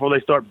do it before they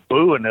start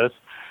booing us.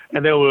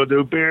 And then we'll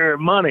do Beer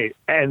Money.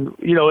 And,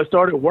 it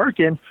started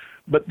working.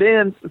 But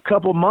then a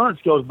couple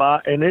months goes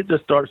by, and it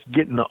just starts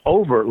getting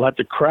over. Like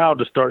the crowd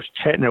just starts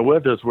chanting it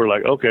with us. We're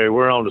like, okay,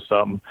 we're on to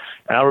something.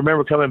 And I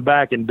remember coming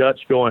back and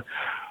Dutch going,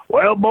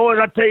 well, boys,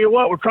 I tell you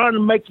what, we're trying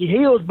to make you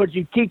heels, but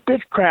you keep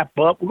this crap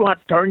up, we're going to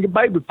have to turn you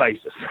baby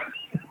faces.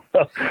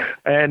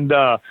 and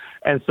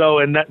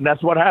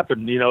that's what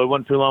happened. It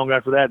wasn't too long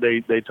after that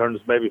they turned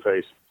us baby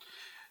face.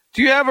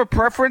 Do you have a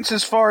preference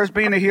as far as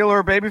being a heel or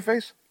a baby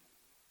face?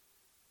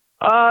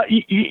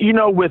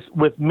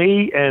 With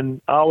me,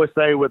 and I always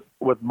say with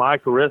my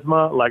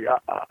charisma, like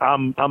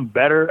I'm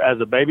better as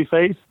a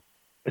babyface,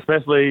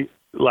 especially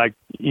like,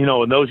 in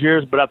those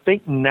years. But I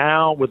think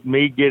now with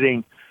me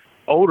getting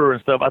older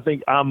and stuff, I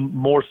think I'm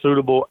more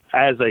suitable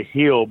as a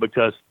heel,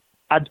 because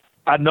I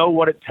know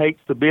what it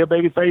takes to be a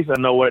babyface. I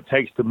know what it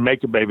takes to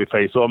make a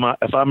babyface. So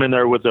if I'm in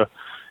there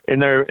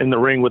in the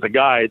ring with a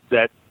guy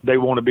that they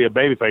want to be a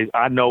babyface,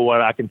 I know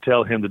what I can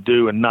tell him to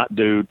do and not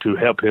do to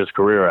help his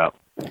career out.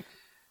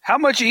 How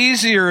much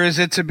easier is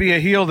it to be a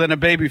heel than a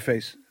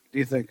babyface, do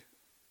you think?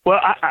 Well,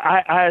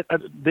 I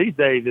these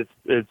days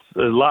it's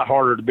a lot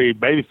harder to be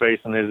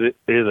babyface than it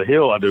is a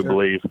heel, I do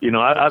believe.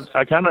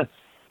 I kind of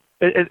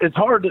it's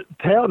hard to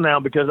tell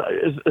now, because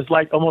it's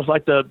like almost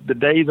like the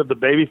days of the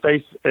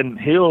babyface and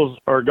heels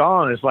are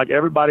gone. It's like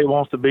everybody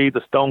wants to be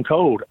the Stone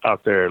Cold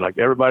out there. Like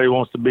everybody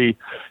wants to be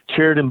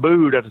cheered and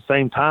booed at the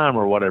same time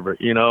or whatever.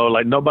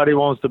 Like nobody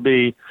wants to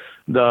be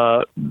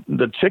the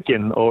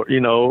chicken or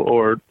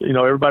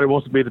everybody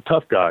wants to be the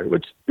tough guy,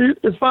 which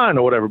is fine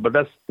or whatever. But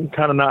that's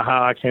kind of not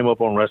how I came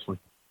up on wrestling.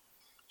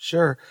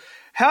 Sure.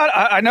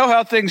 I know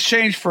how things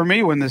changed for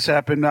me when this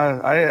happened.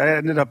 I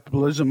ended up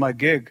losing my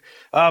gig.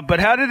 But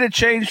how did it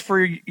change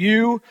for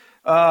you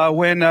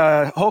when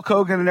Hulk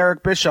Hogan and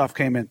Eric Bischoff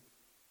came in?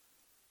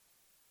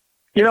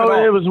 It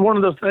was one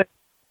of those things.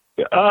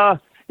 Because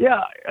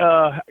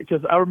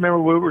I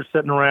remember we were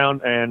sitting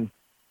around and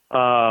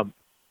I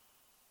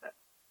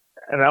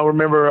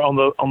remember on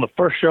the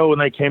first show when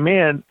they came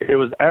in, it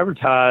was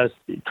advertised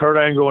Kurt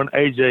Angle and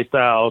AJ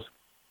Styles,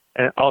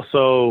 and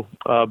also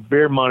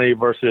Beer Money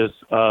versus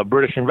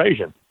British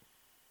Invasion.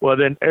 Well,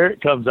 then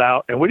Eric comes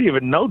out, and we didn't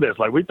even know this.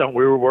 Like, we thought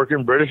we were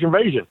working British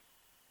Invasion.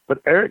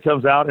 But Eric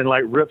comes out and,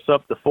 like, rips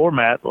up the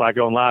format, like,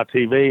 on live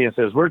TV and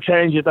says, we're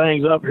changing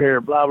things up here,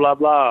 blah, blah,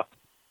 blah.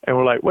 And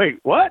we're like, wait,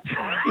 what?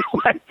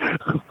 Like,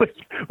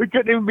 we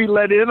couldn't even be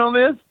let in on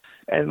this?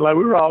 And, like,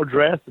 we were all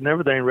dressed and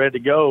everything ready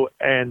to go.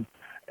 And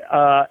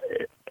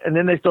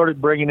then they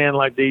started bringing in,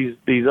 like, these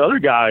other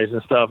guys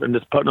and stuff and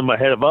just putting them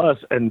ahead of us.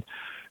 And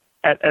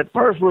at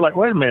first we're like,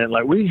 wait a minute,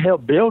 like we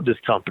helped build this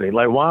company.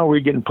 Like, why are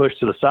we getting pushed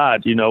to the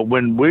side?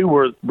 When we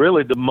were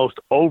really the most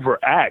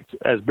overact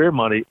as Beer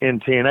Money in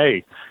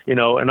TNA,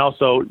 and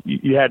also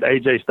you had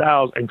AJ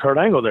Styles and Kurt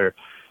Angle there.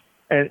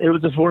 And it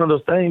was just one of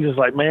those things. It's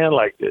like, man,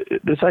 like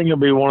this ain't gonna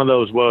be one of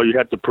those, well, you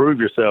have to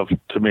prove yourself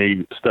to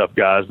me stuff,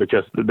 guys,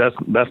 because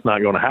that's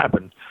not going to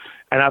happen.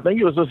 And I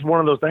think it was just one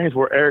of those things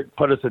where Eric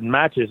put us in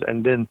matches,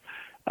 and then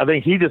I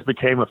think he just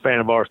became a fan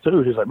of ours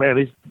too. He's like,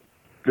 man,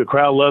 the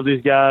crowd loves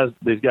these guys.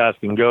 These guys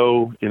can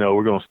go.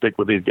 We're going to stick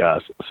with these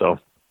guys.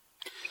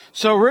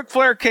 So Ric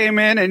Flair came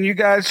in, and you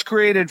guys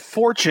created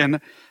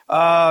Fortune.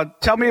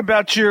 Tell me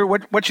about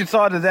what you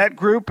thought of that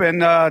group,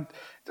 and I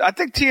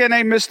think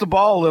TNA missed the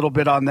ball a little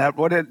bit on that.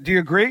 Do you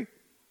agree?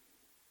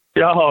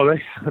 Oh,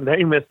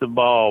 they missed the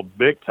ball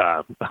big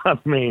time. I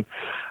mean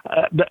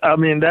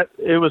that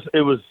it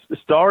was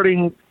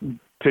starting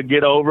to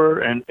get over,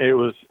 and it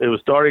was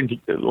starting to,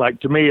 like,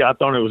 to me, I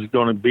thought it was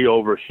going to be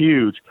over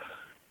huge.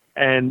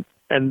 And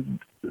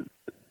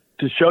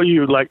to show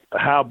you like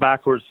how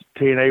backwards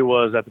TNA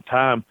was at the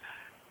time,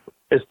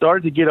 it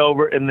started to get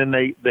over, and then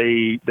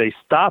they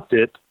stopped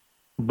it.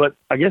 But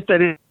I guess they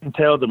didn't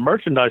tell the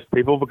merchandise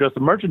people, because the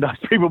merchandise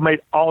people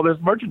made all this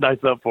merchandise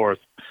up for us.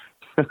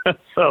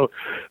 so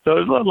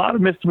there's a lot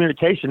of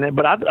miscommunication.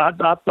 But I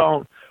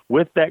thought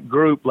with that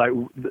group, like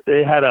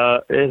it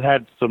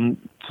had some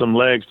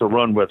legs to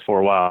run with for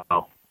a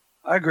while.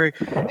 I agree.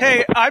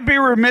 Hey, I'd be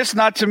remiss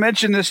not to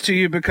mention this to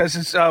you, because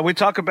it's, we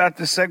talk about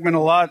this segment a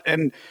lot,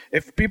 and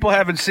if people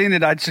haven't seen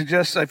it, I'd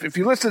suggest, if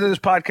you listen to this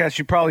podcast,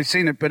 you've probably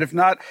seen it, but if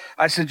not,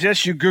 I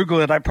suggest you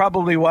Google it. I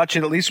probably watch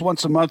it at least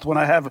once a month when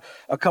I have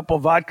a couple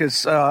of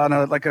vodkas on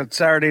a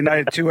Saturday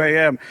night at 2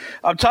 a.m.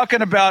 I'm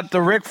talking about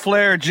the Ric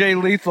Flair, Jay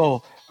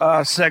Lethal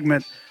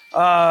segment.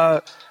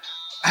 How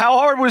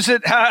hard was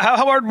it? How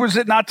hard was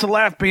it not to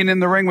laugh being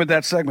in the ring with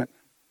that segment?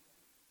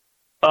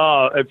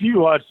 If you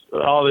watch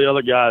all the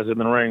other guys in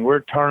the ring, we're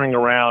turning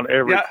around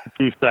every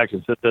few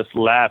seconds, just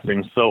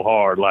laughing so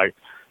hard. Like,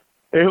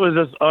 it was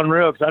just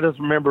unreal, because I just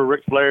remember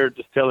Ric Flair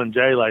just telling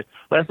Jay, like,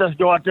 let's just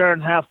go out there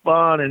and have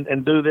fun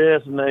and do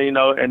this, and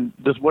and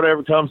just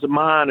whatever comes to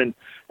mind.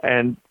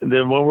 And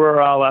then when we're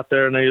all out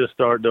there and they just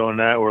start doing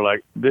that, we're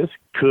like, this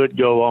could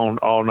go on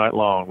all night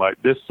long. Like,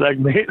 this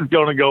segment is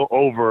going to go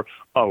over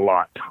a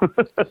lot.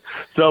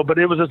 So, but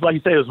it was just like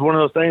you say, it was one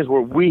of those things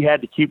where we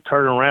had to keep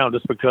turning around,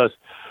 just because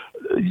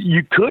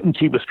you couldn't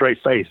keep a straight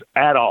face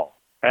at all.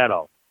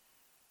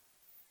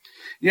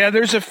 Yeah,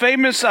 there's a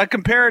famous, I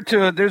compare it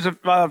to, there's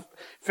a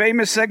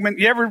famous segment.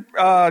 You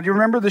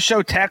remember the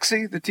show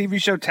Taxi, the TV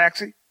show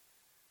Taxi?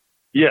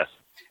 Yes.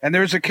 And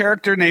there's a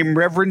character named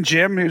Reverend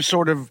Jim who's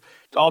sort of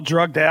all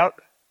drugged out.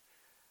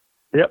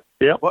 Yep.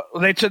 Well,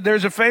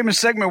 there's a famous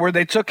segment where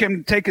they took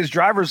him to take his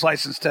driver's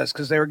license test,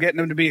 because they were getting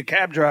him to be a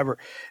cab driver.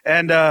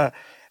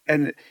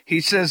 And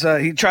he says,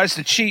 he tries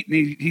to cheat, and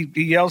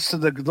he yells to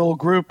the little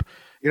group.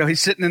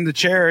 He's sitting in the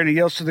chair, and he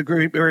yells to the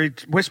group, or he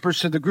whispers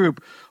to the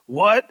group,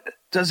 "What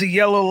does a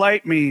yellow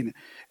light mean?"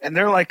 And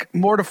they're like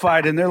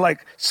mortified, and they're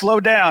like,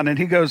 "Slow down." And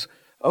he goes,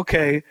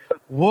 "Okay,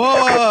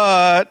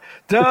 what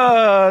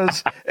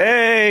does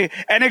a,"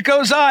 and it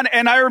goes on.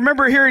 And I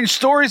remember hearing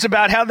stories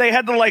about how they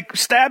had to like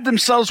stab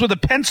themselves with a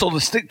pencil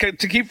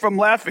to keep from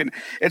laughing.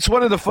 It's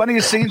one of the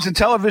funniest scenes in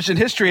television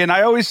history. And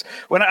I always,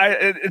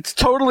 it's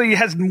totally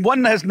has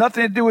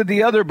nothing to do with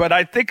the other, but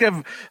I think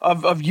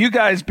of you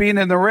guys being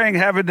in the ring,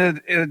 having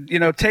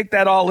to, take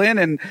that all in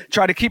and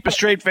try to keep a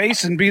straight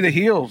face and be the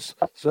heels.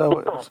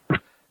 So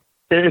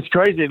it's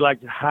crazy,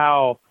 like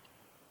how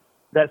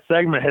that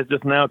segment has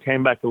just now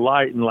came back to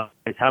light, and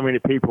like how many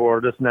people are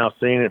just now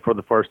seeing it for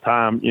the first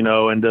time,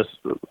 and just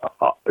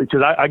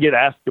because I get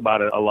asked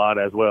about it a lot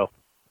as well.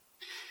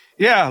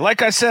 Yeah,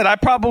 like I said, I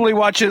probably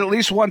watch it at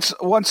least once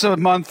a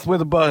month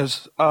with a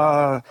buzz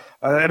at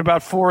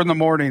about 4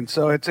 a.m.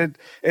 So it's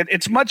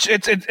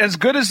as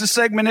good as the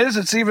segment is.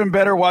 It's even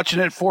better watching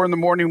it at 4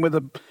 a.m.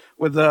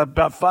 with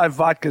about 5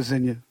 vodkas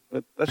in you.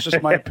 But that's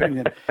just my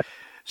opinion.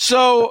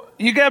 So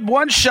you got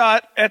one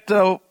shot at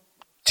the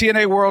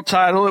TNA World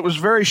Title. It was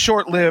very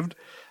short-lived.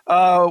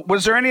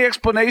 Was there any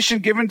explanation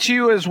given to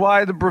you as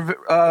why the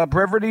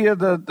brevity of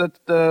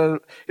the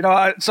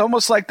it's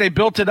almost like they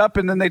built it up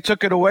and then they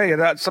took it away.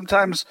 And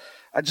sometimes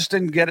I just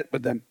didn't get it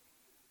with them.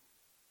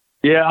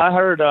 Yeah, I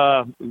heard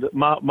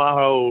my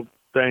whole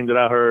thing that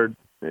I heard,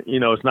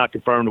 it's not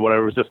confirmed or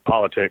whatever. It's just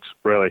politics,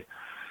 really.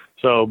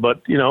 So,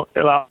 but,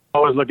 I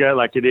always look at it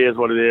like it is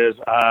what it is.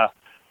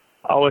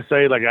 I always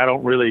say, like, I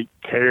don't really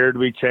care to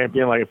be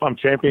champion. Like, if I'm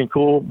champion,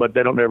 cool, but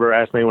they don't ever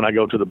ask me when I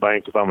go to the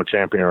bank if I'm a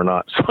champion or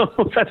not. So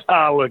that's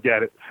how I look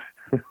at it.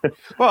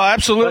 Well,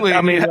 absolutely. But,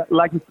 I mean,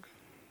 like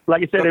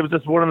you said, it was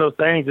just one of those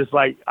things. It's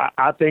like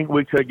I think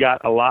we could have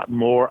got a lot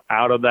more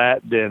out of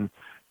that than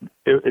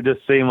it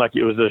just seemed like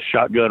it was a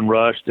shotgun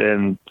rushed,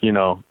 and,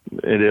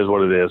 it is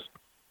what it is.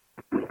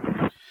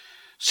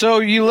 So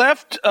you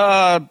left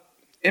in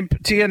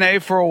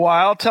TNA for a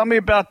while. Tell me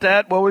about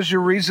that. What was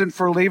your reason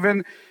for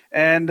leaving?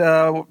 And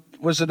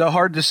was it a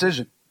hard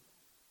decision?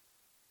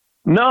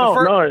 No.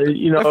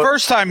 The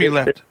first time you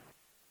left.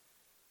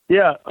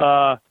 Yeah.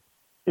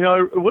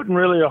 It wasn't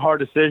really a hard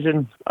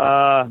decision.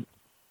 I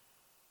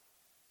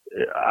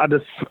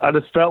just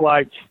felt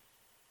like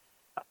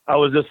I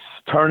was just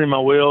turning my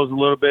wheels a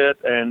little bit,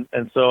 and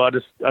so I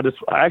just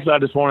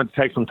wanted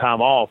to take some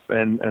time off,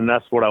 and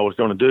that's what I was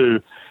going to do.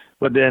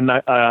 But then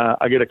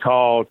I get a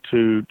call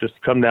to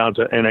just come down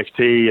to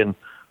NXT and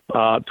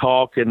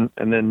talk, and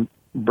then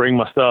bring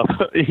my stuff,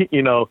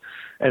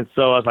 and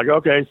so I was like,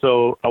 okay.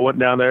 So I went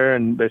down there,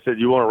 and they said,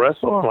 "You want to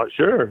wrestle?" I'm like,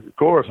 "Sure, of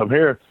course, I'm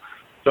here."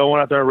 So I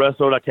went out there and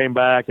wrestled. I came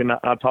back, and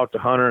I talked to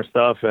Hunter and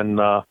stuff, and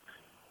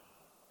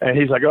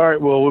he's like, "All right,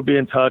 well, we'll be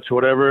in touch, or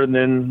whatever." And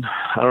then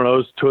I don't know, it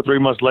was 2 or 3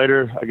 months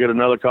later, I get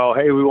another call.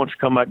 "Hey, we want you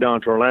to come back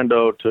down to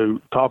Orlando to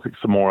talk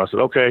some more." I said,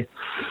 "Okay."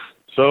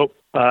 So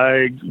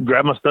I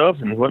grabbed my stuff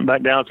and went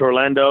back down to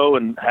Orlando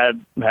and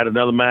had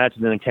another match,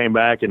 and then came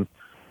back. And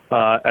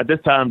at this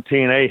time,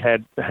 TNA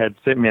had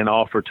sent me an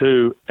offer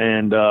too,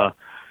 and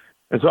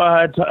And so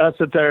I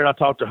sit there and I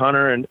talked to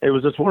Hunter, and it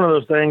was just one of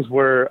those things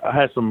where I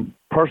had some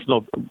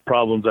personal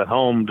problems at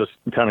home just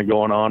kind of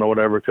going on or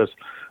whatever, because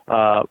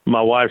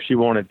my wife, she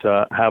wanted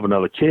to have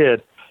another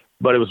kid,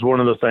 but it was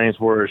one of those things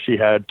where she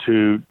had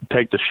to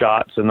take the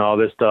shots and all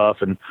this stuff.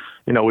 And,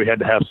 you know, we had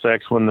to have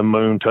sex when the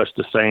moon touched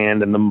the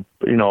sand and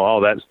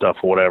all that stuff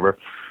or whatever.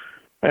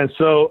 And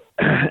so,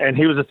 and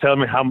he was just telling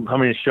me how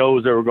many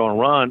shows they were going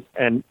to run.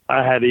 And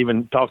I had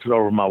even talked it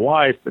over with my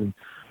wife, and,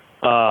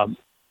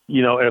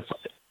 if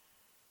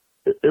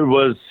it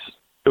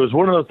was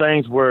one of those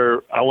things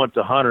where I went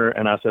to Hunter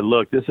and I said,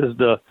 look, this is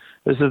the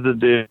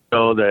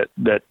deal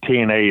that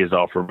TNA has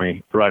offered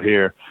me right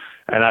here.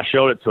 And I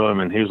showed it to him,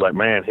 and he was like,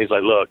 man, he's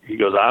like, look, he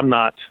goes, I'm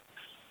not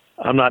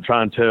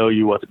trying to tell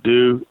you what to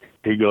do.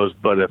 He goes,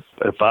 but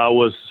if I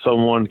was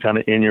someone kind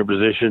of in your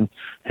position,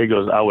 he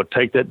goes, I would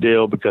take that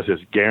deal because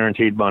it's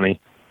guaranteed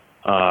money.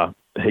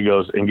 He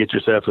goes, and get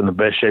yourself in the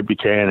best shape you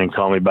can and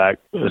call me back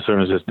as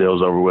soon as this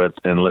deal's over with,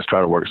 and let's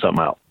try to work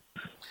something out.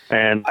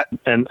 And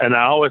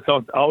I always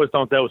thought that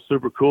was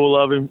super cool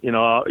of him. You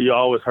know, you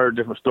always heard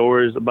different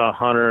stories about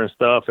Hunter and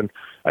stuff. And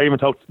I even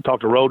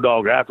talked to Road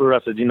Dogg after.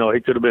 I said, he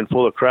could have been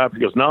full of crap. He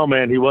goes, no,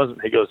 man, he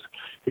wasn't. He goes,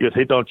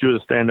 he thought you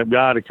was a stand-up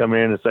guy to come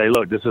in and say,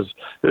 look, this is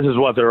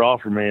what they're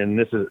offering me, and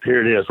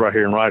here it is right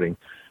here in writing.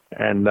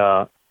 And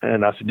I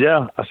said,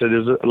 yeah. I said,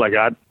 is it like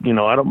I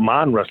don't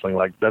mind wrestling.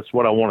 Like, that's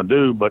what I want to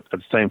do, but at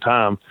the same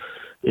time,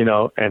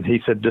 and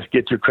he said, just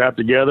get your crap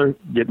together,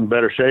 get in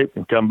better shape,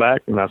 and come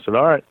back. And I said,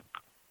 all right.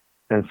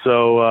 And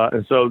so, I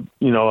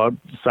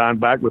signed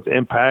back with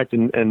Impact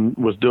and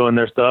was doing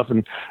their stuff.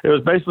 And it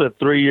was basically a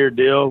 3-year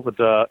deal it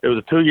was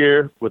a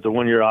 2-year with a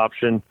 1-year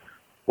option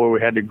where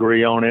we had to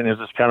agree on it. And it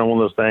was just kind of one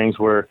of those things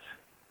where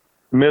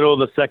middle of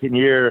the second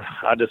year,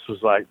 I just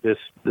was like, this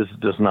is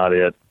just not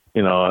it.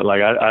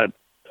 Like I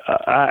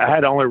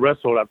had only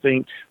wrestled, I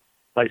think,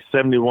 like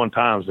 71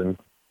 times in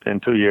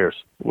 2 years,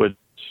 which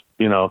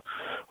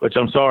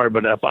I'm sorry,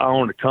 but if I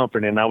owned a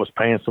company and I was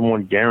paying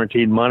someone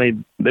guaranteed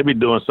money, they'd be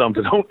doing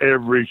something on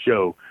every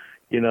show,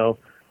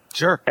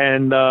 Sure.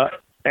 And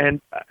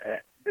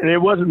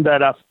it wasn't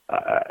that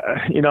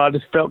I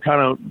just felt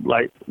kind of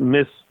like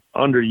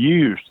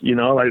underused,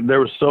 like there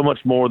was so much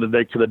more that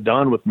they could have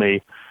done with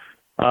me.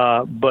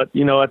 But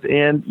at the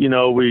end,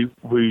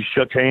 we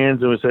shook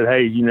hands and we said,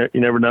 hey, you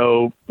never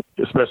know,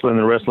 especially in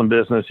the wrestling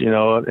business,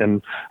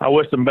 and I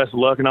wish them best of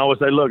luck. And I always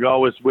say, look, I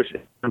always wish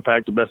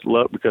Impact the best of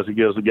luck because it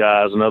gives the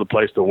guys another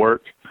place to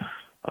work.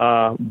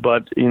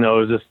 But it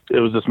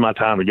was just my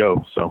time to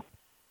go. So.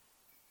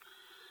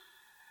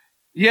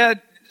 Yeah.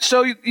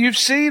 So you've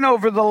seen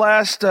over the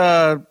last,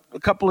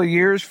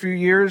 few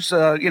years,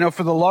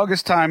 for the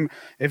longest time,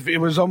 if it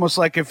was almost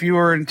like if you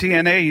were in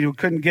TNA, you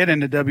couldn't get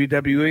into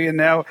WWE. And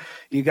now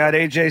you got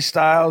AJ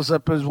Styles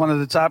up as one of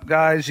the top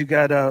guys. You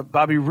got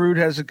Bobby Roode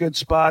has a good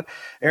spot.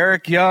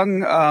 Eric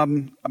Young,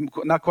 I'm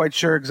not quite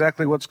sure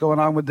exactly what's going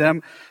on with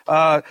them.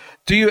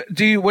 Do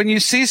you when you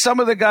see some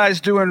of the guys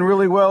doing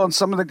really well and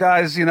some of the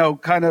guys,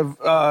 kind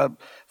of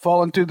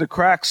falling through the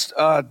cracks,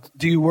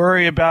 do you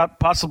worry about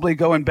possibly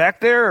going back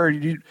there, or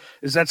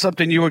is that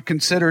something you would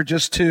consider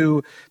just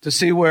to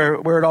see where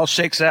it all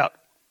shakes out?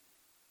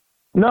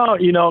 No,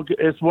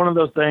 it's one of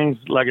those things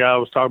like I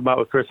was talking about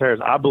with Chris Harris.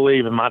 I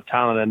believe in my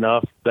talent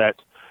enough that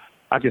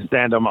I can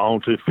stand on my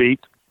own 2 feet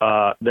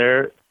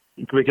there,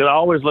 because I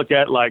always look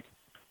at like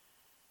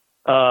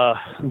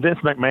Vince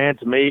McMahon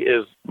to me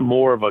is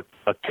more of a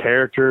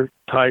character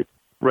type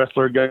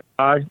wrestler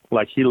guy.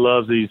 Like he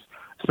loves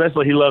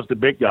especially he loves the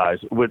big guys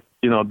with,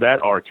 that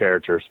are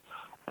characters.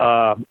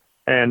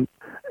 And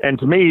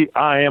to me,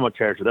 I am a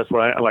character. That's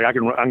what I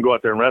can go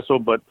out there and wrestle,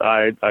 but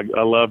I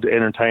love to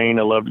entertain.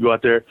 I love to go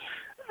out there,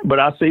 but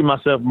I see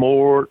myself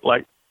more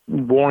like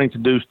wanting to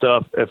do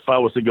stuff if I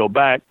was to go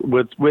back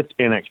with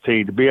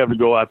NXT, to be able to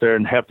go out there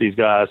and help these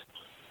guys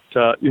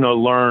to,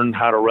 learn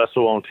how to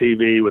wrestle on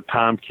TV with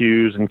time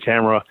cues and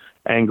camera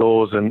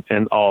angles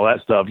and all that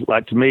stuff.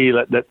 Like to me,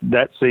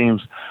 that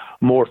seems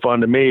more fun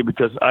to me,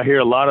 because I hear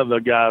a lot of the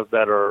guys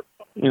that are,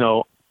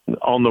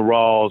 on the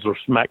Raws or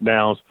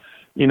SmackDowns,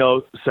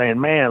 saying,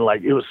 man,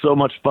 like it was so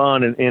much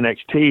fun in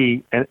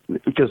NXT. And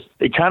because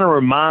it kind of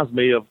reminds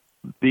me of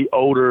the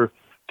older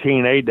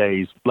TNA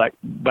days, like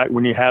back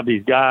when you have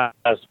these guys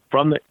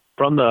from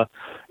the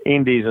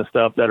indies and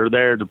stuff that are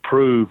there to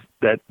prove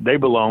that they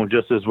belong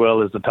just as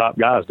well as the top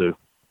guys do.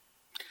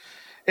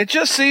 It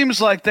just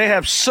seems like they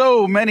have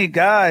so many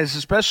guys,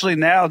 especially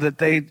now that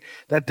they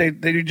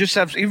just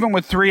have, even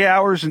with 3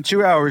 hours and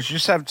 2 hours,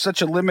 just have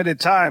such a limited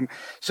time.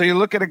 So you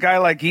look at a guy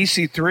like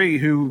EC3,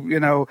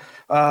 who,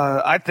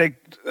 I think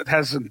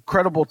has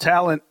incredible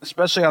talent,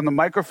 especially on the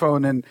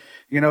microphone. And,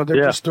 they're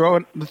just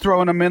throwing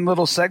them in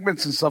little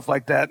segments and stuff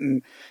like that.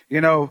 And,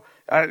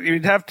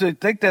 you'd have to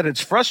think that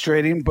it's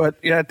frustrating, but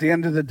yeah, at the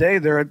end of the day,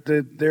 they're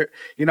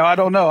I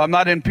don't know. I'm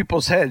not in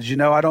people's heads.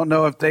 I don't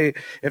know if they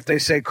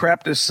say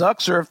crap, this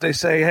sucks, or if they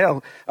say,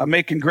 hell, I'm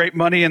making great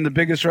money in the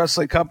biggest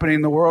wrestling company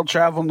in the world,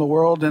 traveling the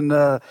world and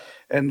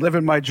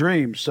living my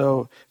dream.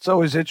 So it's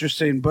always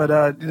interesting,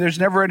 but there's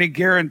never any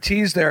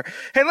guarantees there.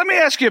 Hey, let me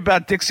ask you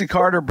about Dixie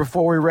Carter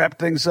before we wrap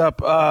things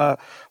up.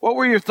 What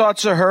were your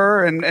thoughts of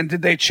her, and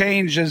did they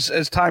change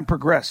as time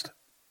progressed?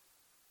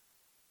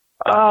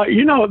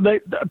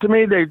 To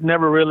me, they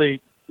never really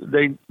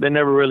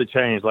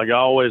changed. Like, I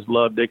always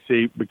loved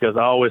Dixie because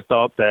I always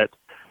thought that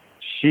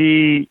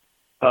she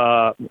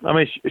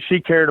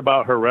cared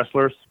about her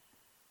wrestlers.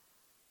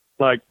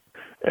 Like,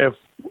 if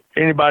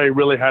anybody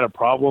really had a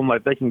problem,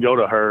 like, they can go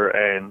to her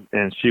and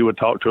she would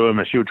talk to them,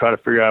 and she would try to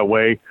figure out a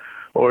way,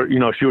 or,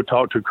 she would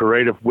talk to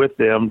creative with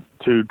them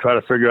to try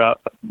to figure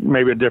out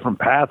maybe a different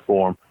path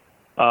for them.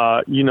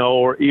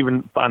 Or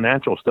even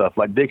financial stuff.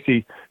 Like,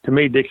 Dixie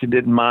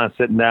didn't mind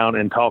sitting down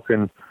and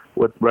talking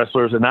with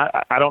wrestlers. And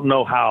I don't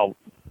know how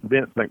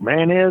Vince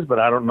McMahon is, but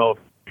I don't know if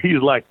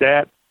he's like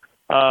that.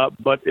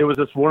 But it was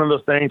just one of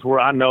those things where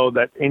I know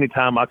that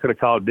anytime I could have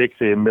called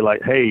Dixie and be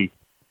like, hey,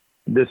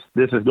 this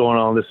is going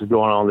on, this is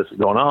going on, this is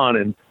going on.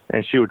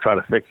 And she would try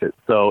to fix it.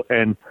 So,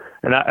 and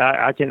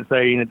I can't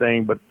say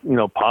anything but,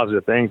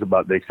 positive things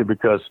about Dixie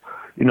because,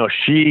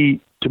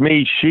 to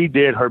me, she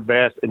did her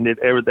best and did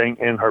everything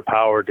in her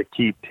power to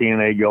keep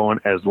TNA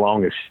going as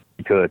long as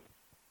she could.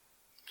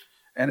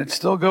 And it's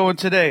still going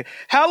today.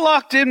 How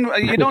locked in?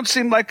 You don't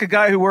seem like a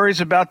guy who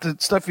worries about the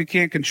stuff you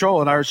can't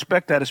control, and I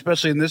respect that,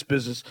 especially in this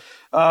business.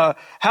 How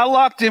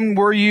locked in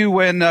were you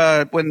when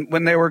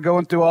they were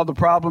going through all the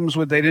problems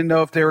with they didn't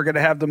know if they were going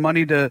to have the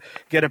money to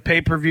get a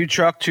pay-per-view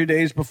truck 2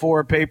 days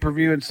before a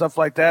pay-per-view and stuff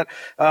like that?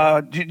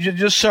 Did you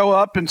just show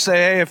up and say,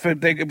 hey,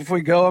 if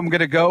we go, I'm going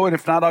to go, and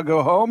if not, I'll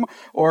go home?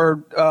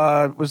 Or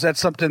was that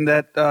something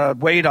that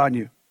weighed on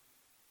you?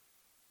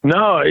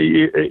 No,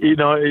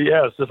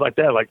 it's just like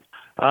that. Like,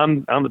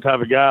 I'm the type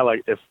of guy,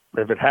 like, if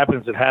it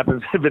happens, it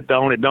happens. If it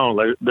don't, it don't.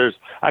 Like,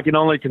 I can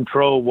only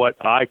control what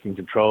I can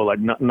control. Like,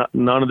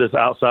 none of this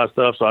outside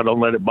stuff, so I don't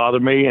let it bother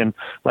me. And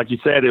like you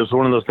said, it was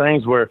one of those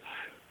things where,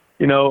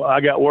 I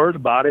got worried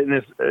about it,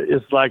 and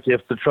it's like,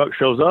 if the truck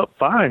shows up,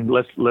 fine,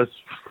 let's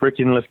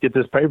get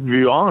this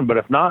pay-per-view on. But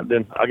if not,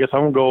 then I guess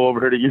I'm gonna go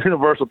over here to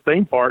Universal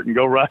Theme Park and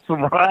go ride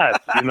some rides.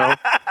 That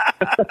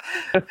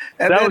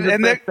was the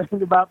best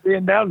thing about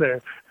being down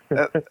there.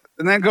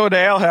 And then go to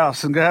Ale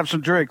House and go have some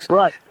drinks.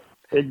 Right.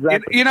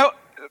 Exactly.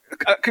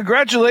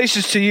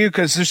 Congratulations to you,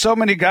 because there's so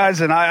many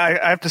guys, and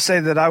I have to say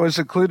that I was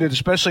included,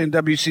 especially in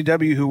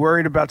WCW, who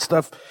worried about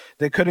stuff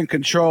they couldn't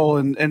control.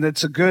 And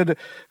it's a good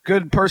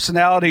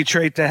personality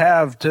trait to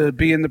have, to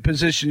be in the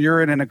position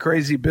you're in a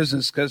crazy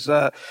business, because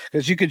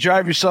you could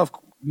drive yourself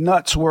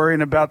nuts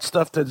worrying about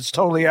stuff that is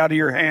totally out of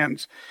your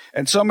hands.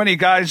 And so many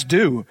guys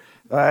do,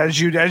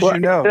 as you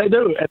know. They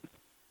do.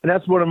 And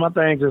that's one of my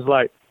things is,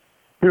 like,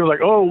 people are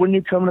like, oh, when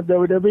you coming to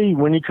WWE?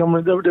 When you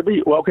coming to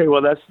WWE? Well, okay,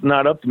 well, that's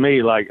not up to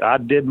me. Like, I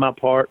did my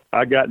part.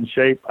 I got in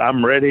shape.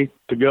 I'm ready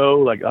to go.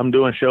 Like, I'm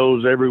doing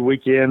shows every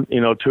weekend,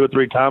 2 or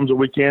 3 times a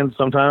weekend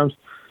sometimes.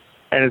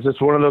 And it's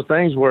just one of those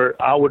things where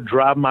I would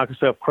drive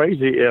myself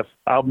crazy if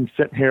I'm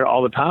sitting here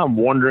all the time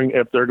wondering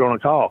if they're going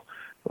to call.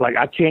 Like,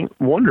 I can't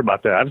wonder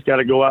about that. I just got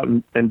to go out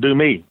and do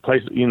me. I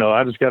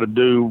just got to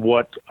do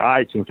what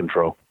I can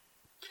control.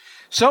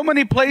 So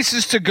many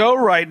places to go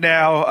right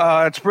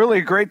now. It's really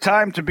a great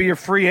time to be a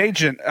free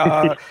agent.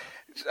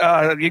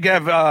 You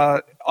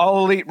have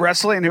All Elite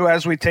Wrestling, who,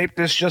 as we tape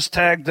this, just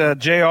tagged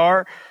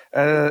JR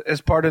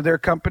as part of their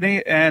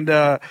company. And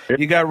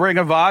you got Ring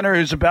of Honor,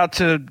 who's about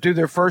to do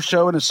their first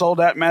show in a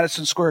sold-out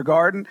Madison Square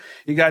Garden.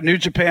 You got New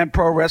Japan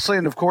Pro Wrestling,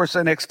 and, of course,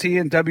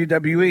 NXT and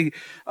WWE.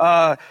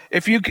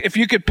 If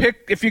you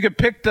could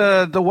pick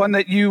the one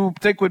that you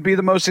think would be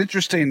the most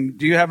interesting,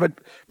 do you have a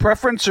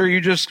preference, or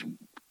you just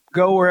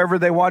go wherever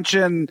they want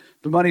you and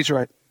the money's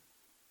right?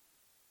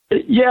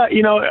 Yeah,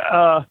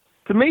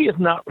 to me, it's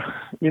not,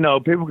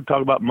 people can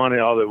talk about money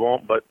all they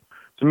want, but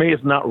to me,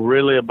 it's not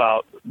really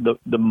about the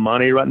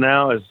money right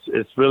now.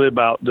 It's really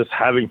about just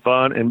having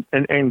fun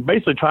and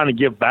basically trying to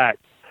give back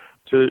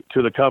to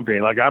the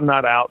company. Like, I'm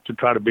not out to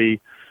try to be,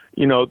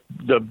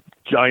 the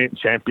giant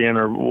champion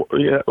or,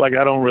 like,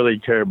 I don't really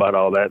care about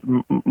all that.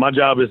 My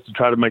job is to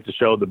try to make the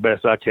show the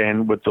best I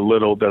can with the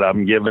little that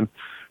I'm given.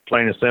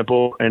 Plain and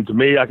simple. And to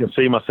me, I can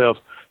see myself,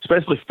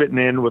 especially fitting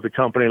in with a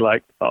company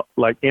like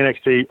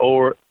NXT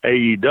or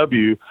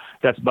AEW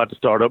that's about to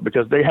start up,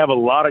 because they have a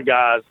lot of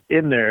guys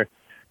in there,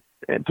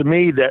 and to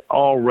me, that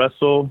all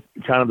wrestle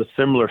kind of the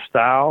similar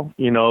style,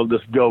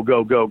 just go,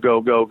 go, go, go,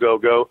 go, go,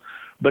 go.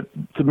 But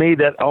to me,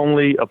 that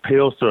only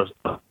appeals to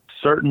a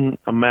certain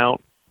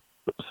amount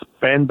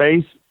fan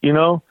base,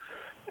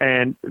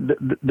 and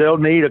they'll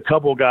need a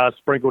couple guys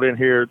sprinkled in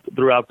here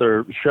throughout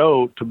their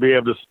show to be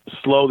able to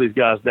slow these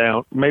guys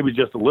down, maybe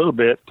just a little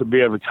bit, to be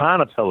able to kind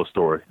of tell a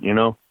story,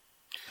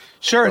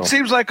 Sure, So. it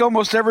seems like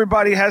almost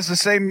everybody has the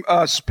same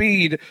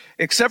speed,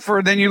 except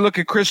for then you look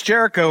at Chris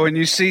Jericho and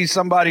you see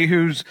somebody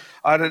who's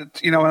on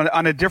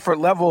a different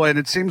level, and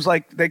it seems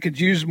like they could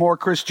use more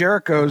Chris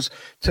Jerichos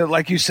to,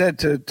 like you said,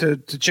 to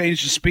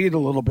change the speed a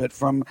little bit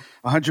from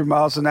 100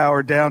 miles an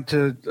hour down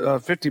to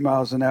 50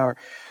 miles an hour.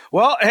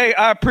 Well, hey,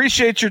 I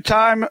appreciate your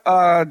time,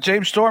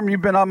 James Storm.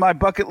 You've been on my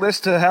bucket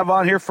list to have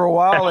on here for a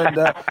while, and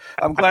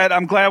I'm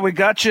glad we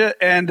got you.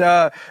 And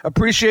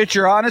appreciate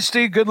your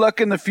honesty. Good luck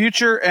in the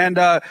future, and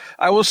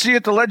I will see you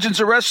at the Legends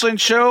of Wrestling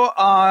show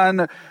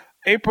on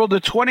April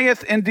the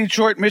 20th in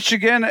Detroit,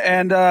 Michigan.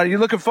 And you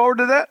looking forward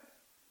to that?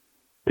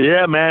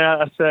 Yeah, man.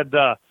 I said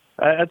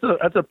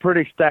that's a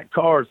pretty stacked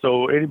card.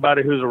 So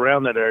anybody who's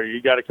around that area,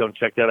 you got to come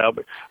check that out.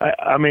 But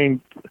I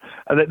mean,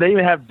 they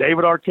even have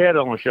David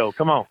Arquette on the show.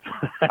 Come on.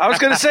 I was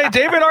going to say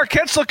David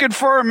Arquette's looking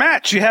for a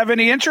match. You have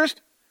any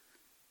interest?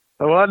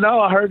 Well, no,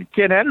 I heard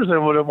Ken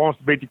Anderson wants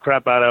to beat the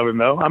crap out of him,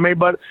 though. I mean,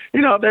 but,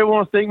 if they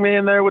want to stick me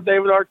in there with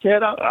David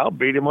Arquette, I'll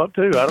beat him up,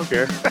 too. I don't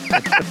care.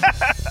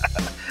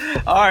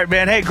 All right,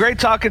 man. Hey, great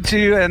talking to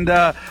you, and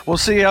we'll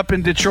see you up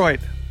in Detroit.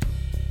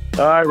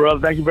 All right, brother.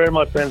 Thank you very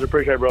much, fans.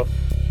 Appreciate it, bro.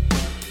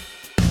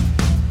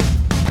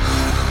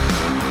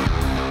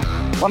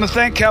 I want to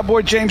thank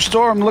Cowboy James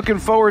Storm. Looking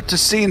forward to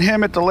seeing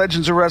him at the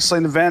Legends of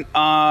Wrestling event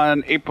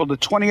on April the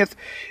 20th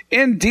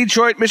in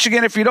Detroit,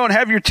 Michigan. If you don't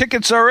have your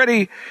tickets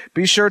already,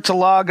 be sure to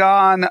log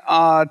on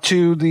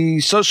to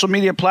the social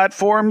media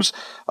platforms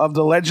of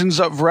the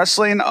Legends of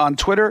Wrestling on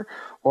Twitter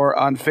or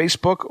on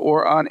Facebook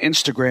or on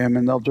Instagram,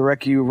 and they'll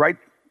direct you right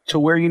to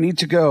where you need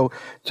to go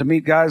to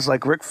meet guys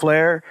like Ric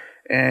Flair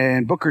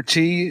and Booker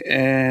T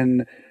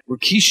and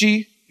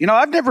Rikishi.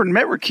 I've never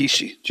met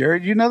Rikishi.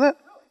 Jared, you know that?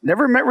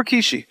 Never met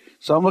Rikishi.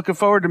 So I'm looking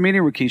forward to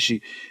meeting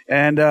Rikishi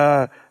and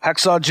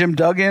Hacksaw Jim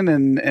Duggan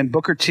and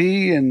Booker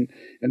T and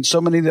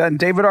so many, and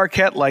David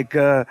Arquette,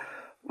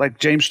 like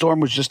James Storm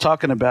was just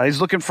talking about.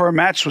 He's looking for a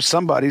match with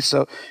somebody,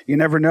 so you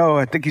never know.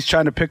 I think he's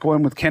trying to pick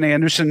one with Ken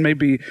Anderson,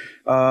 maybe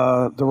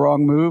the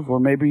wrong move, or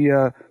maybe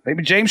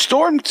James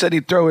Storm said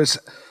he'd throw his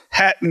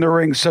hat in the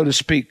ring, so to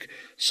speak.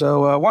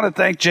 So I want to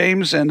thank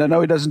James, and I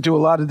know he doesn't do a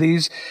lot of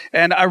these,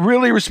 and I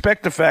really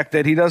respect the fact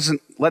that he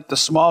doesn't let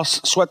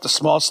sweat the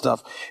small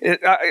stuff.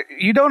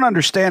 You don't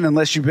understand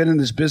unless you've been in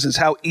this business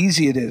how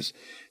easy it is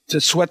to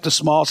sweat the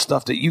small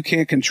stuff that you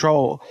can't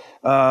control.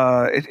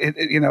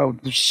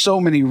 There's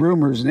so many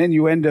rumors and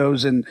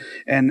innuendos and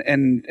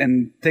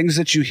things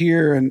that you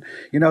hear, and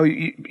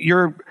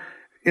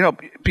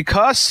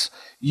because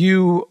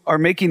you are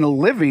making a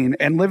living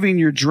and living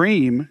your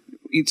dream.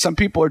 Some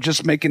people are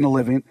just making a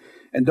living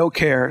and don't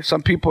care.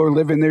 Some people are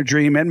living their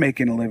dream and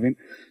making a living.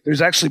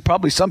 There's actually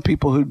probably some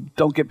people who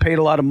don't get paid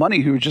a lot of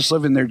money who are just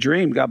living their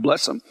dream. God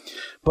bless them.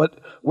 But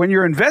when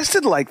you're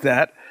invested like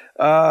that,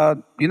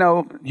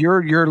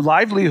 your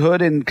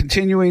livelihood and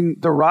continuing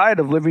the ride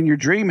of living your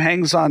dream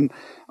hangs on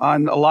a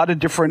lot of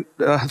different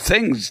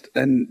things.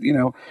 And,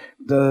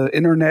 the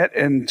internet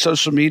and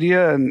social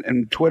media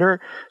and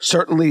Twitter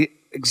certainly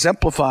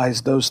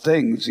exemplifies those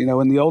things. In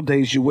the old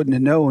days, you wouldn't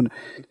have known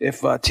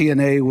if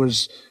TNA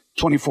was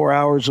 24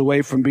 hours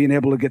away from being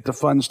able to get the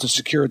funds to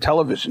secure a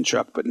television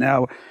truck. But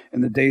now,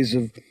 in the days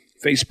of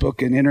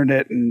Facebook and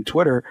internet and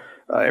Twitter,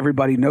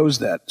 everybody knows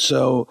that.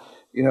 So,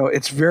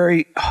 it's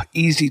very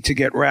easy to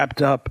get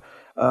wrapped up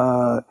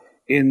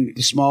in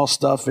the small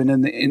stuff and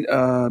in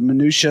the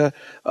minutia,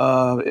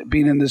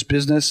 being in this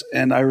business.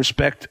 And I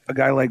respect a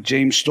guy like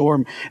James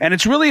Storm. And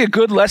it's really a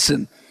good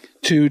lesson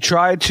to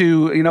try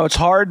to, it's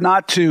hard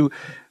not to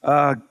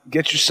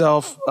get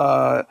yourself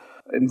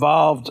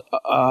involved.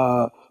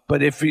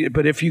 But if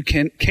you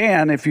could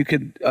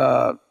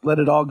let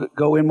it all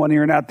go in one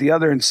ear and out the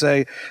other and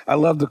say, I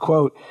love the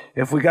quote,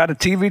 if we got a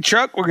TV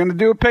truck, we're going to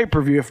do a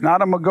pay-per-view. If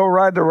not, I'm going to go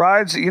ride the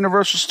rides at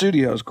Universal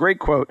Studios. Great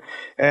quote.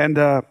 And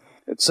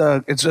it's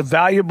a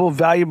valuable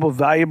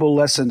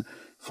lesson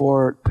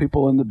for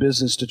people in the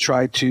business to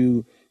try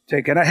to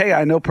take. And hey,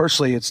 I know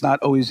personally it's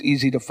not always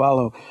easy to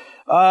follow.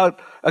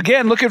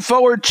 Again, looking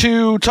forward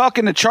to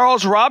talking to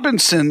Charles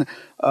Robinson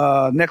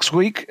next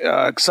week.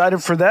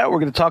 Excited for that. We're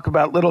going to talk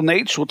about Little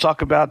Nate. We'll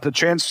talk about the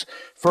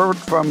transfer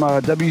from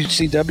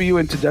WCW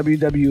into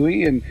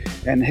WWE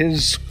and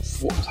his,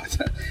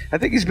 I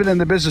think he's been in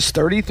the business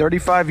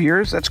 35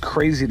 years. That's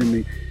crazy to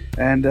me.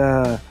 And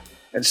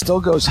still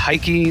goes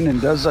hiking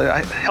and does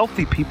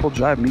healthy people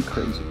drive me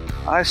crazy.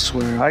 I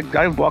swear.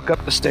 I walk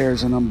up the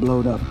stairs and I'm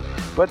blowed up.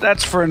 But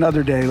that's for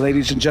another day,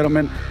 ladies and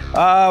gentlemen.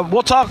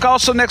 We'll talk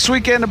also next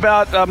weekend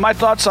about my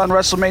thoughts on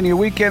WrestleMania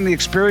weekend, the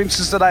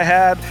experiences that I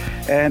had,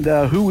 and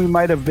who we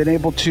might have been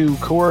able to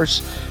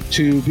coerce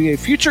to be a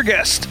future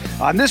guest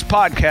on this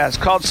podcast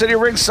called Sitting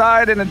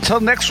Ringside. And until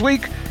next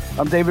week,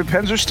 I'm David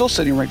Penzer, still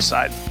sitting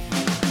ringside.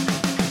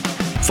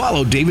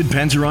 Follow David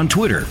Penzer on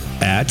Twitter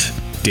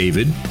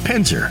 @David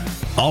Penzer.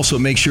 Also,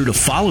 make sure to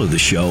follow the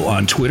show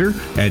on Twitter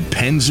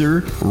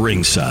 @Penzer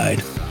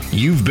Ringside.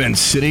 You've been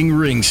sitting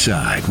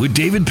ringside with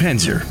David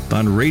Penzer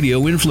on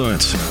Radio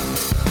Influence.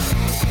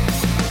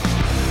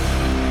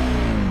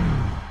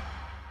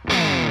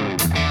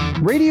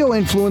 Radio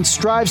Radio Influence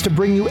strives to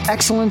bring you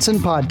excellence in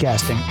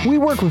podcasting. We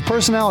work with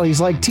personalities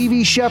like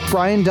TV chef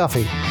Brian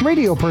Duffy,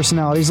 radio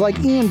personalities like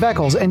Ian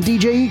Beckles and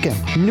DJ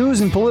Eakin,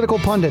 news and political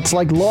pundits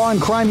like Law and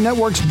Crime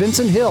Network's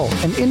Vincent Hill,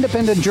 and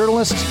independent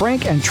journalists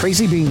Frank and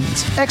Tracy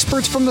Beans.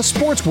 Experts from the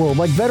sports world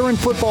like veteran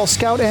football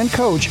scout and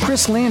coach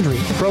Chris Landry,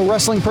 pro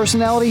wrestling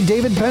personality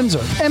David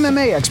Penzer,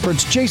 MMA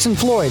experts Jason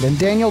Floyd and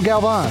Daniel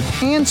Galvan,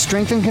 and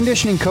strength and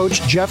conditioning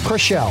coach Jeff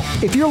Krashell.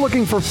 If you're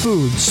looking for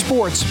food,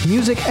 sports,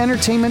 music,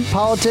 entertainment,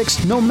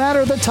 politics, no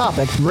matter the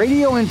topic,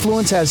 Radio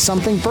Influence has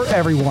something for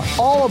everyone.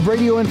 All of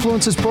Radio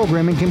Influence's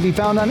programming can be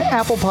found on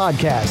Apple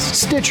Podcasts,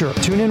 Stitcher,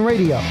 TuneIn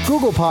Radio,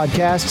 Google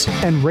Podcasts,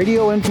 and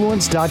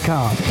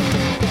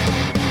RadioInfluence.com.